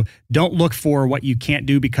lights. So don't look for what you can't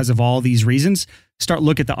do because of all these reasons. Start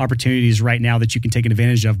look at the opportunities right now that you can take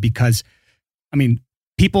advantage of, because, I mean,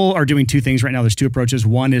 people are doing 2 things right now. There's 2 approaches.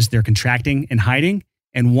 One is they're contracting and hiding,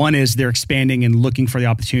 and one is they're expanding and looking for the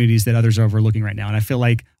opportunities that others are overlooking right now. And I feel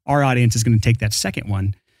like our audience is going to take that second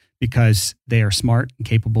one because they are smart and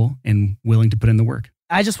capable and willing to put in the work.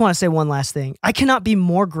 I just want to say one last thing. I cannot be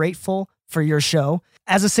more grateful for your show.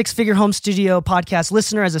 As a 6-Figure Home Studio podcast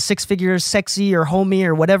listener, as a 6-figure sexy or homie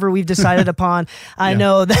or whatever we've decided upon, I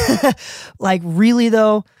know that like really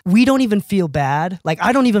though, we don't even feel bad. Like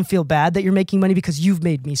I don't even feel bad that you're making money because you've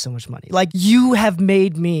made me so much money. Like you have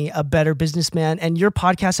made me a better businessman, and your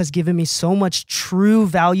podcast has given me so much true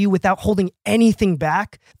value without holding anything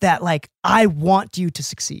back that like I want you to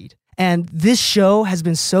succeed. And this show has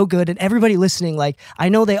been so good, and everybody listening, like, I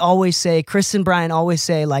know they always say, Chris and Brian always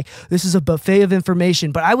say, like, this is a buffet of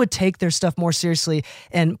information, but I would take their stuff more seriously,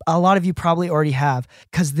 and a lot of you probably already have,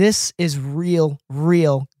 because this is real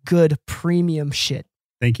good premium shit.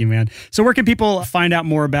 Thank you, man. So where can people find out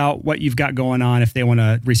more about what you've got going on if they want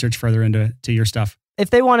to research further into your stuff? If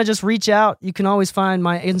they want to just reach out, you can always find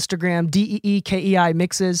my Instagram, DEEKEI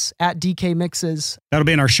Mixes, at DK Mixes. That'll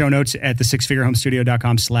be in our show notes at the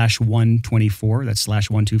 6figurehomestudio.com/124. That's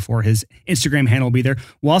 /124. His Instagram handle will be there.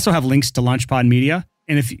 We'll also have links to Launchpod Media.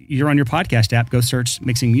 And if you're on your podcast app, go search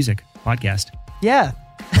Mixing Music Podcast. Yeah.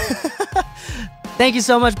 Thank you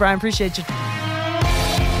so much, Brian. Appreciate you.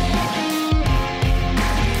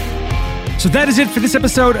 So that is it for this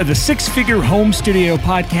episode of the 6-Figure Home Studio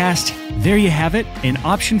Podcast. There you have it, an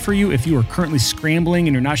option for you if you are currently scrambling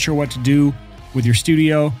and you're not sure what to do with your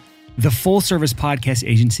studio. The full service podcast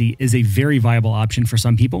agency is a very viable option for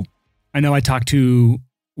some people. I know I talked to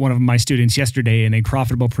one of my students yesterday in a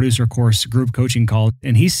profitable producer course group coaching call,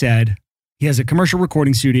 and he said he has a commercial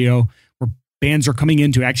recording studio where bands are coming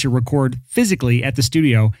in to actually record physically at the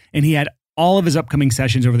studio, and he had all of his upcoming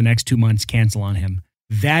sessions over the next 2 months cancel on him.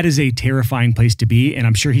 That is a terrifying place to be, and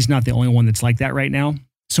I'm sure he's not the only one that's like that right now.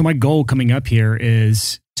 So my goal coming up here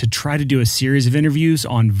is to try to do a series of interviews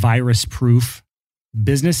on virus-proof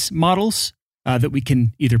business models that we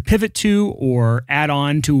can either pivot to or add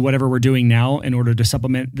on to whatever we're doing now in order to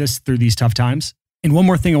supplement this through these tough times. And one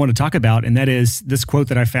more thing I want to talk about, and that is this quote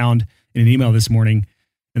that I found in an email this morning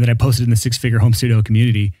and that I posted in the 6-Figure Home Studio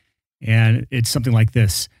community. And it's something like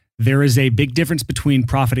this: there is a big difference between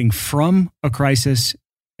profiting from a crisis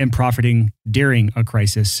and profiting during a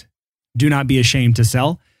crisis. Do not be ashamed to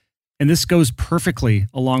sell. And this goes perfectly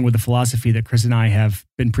along with the philosophy that Chris and I have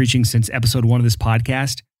been preaching since episode 1 of this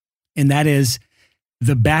podcast. And that is,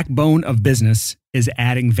 the backbone of business is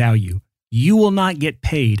adding value. You will not get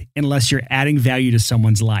paid unless you're adding value to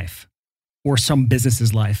someone's life or some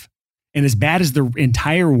business's life. And as bad as the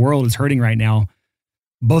entire world is hurting right now,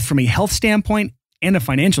 both from a health standpoint and a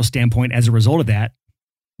financial standpoint as a result of that,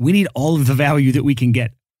 we need all of the value that we can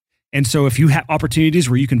get. And so if you have opportunities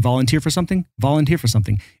where you can volunteer for something, volunteer for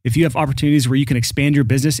something. If you have opportunities where you can expand your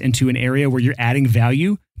business into an area where you're adding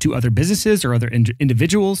value to other businesses or other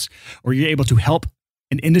individuals, or you're able to help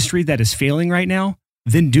an industry that is failing right now,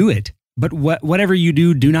 then do it. But whatever you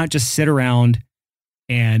do, do not just sit around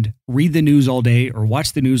and read the news all day or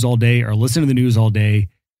watch the news all day or listen to the news all day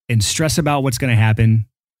and stress about what's going to happen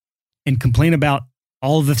and complain about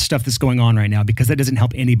all of the stuff that's going on right now, because that doesn't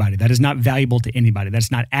help anybody. That is not valuable to anybody.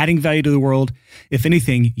 That's not adding value to the world. If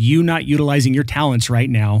anything, you not utilizing your talents right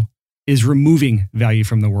now is removing value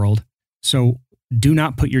from the world. So do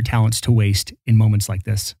not put your talents to waste in moments like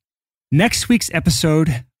this. Next week's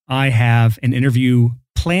episode, I have an interview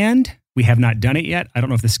planned. We have not done it yet. I don't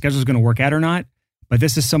know if the schedule is going to work out or not, but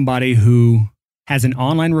this is somebody who has an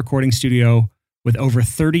online recording studio with over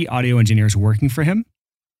 30 audio engineers working for him.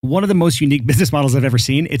 One of the most unique business models I've ever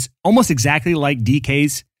seen. It's almost exactly like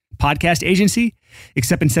DK's podcast agency,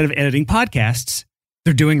 except instead of editing podcasts,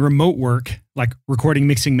 they're doing remote work, like recording,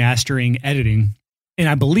 mixing, mastering, editing. And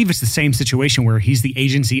I believe it's the same situation where he's the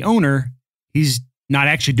agency owner. He's not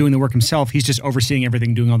actually doing the work himself. He's just overseeing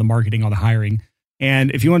everything, doing all the marketing, all the hiring.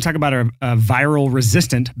 And if you want to talk about a viral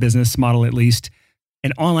resistant business model, at least,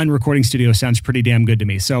 an online recording studio sounds pretty damn good to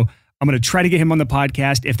me. So I'm going to try to get him on the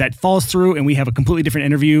podcast. If that falls through and we have a completely different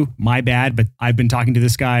interview, my bad, but I've been talking to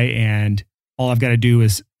this guy and all I've got to do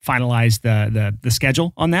is finalize the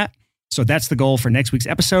schedule on that. So that's the goal for next week's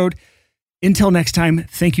episode. Until next time,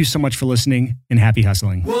 thank you so much for listening and happy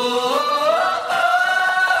hustling.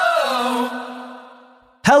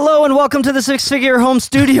 Hello and welcome to the Six Figure Home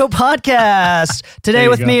Studio podcast. Today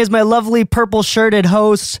with me is my lovely purple shirted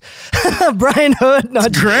host, Brian Hood.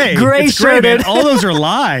 Not gray. Gray shirted. All those are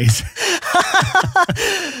lies.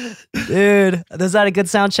 Dude, is that a good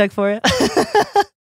sound check for you?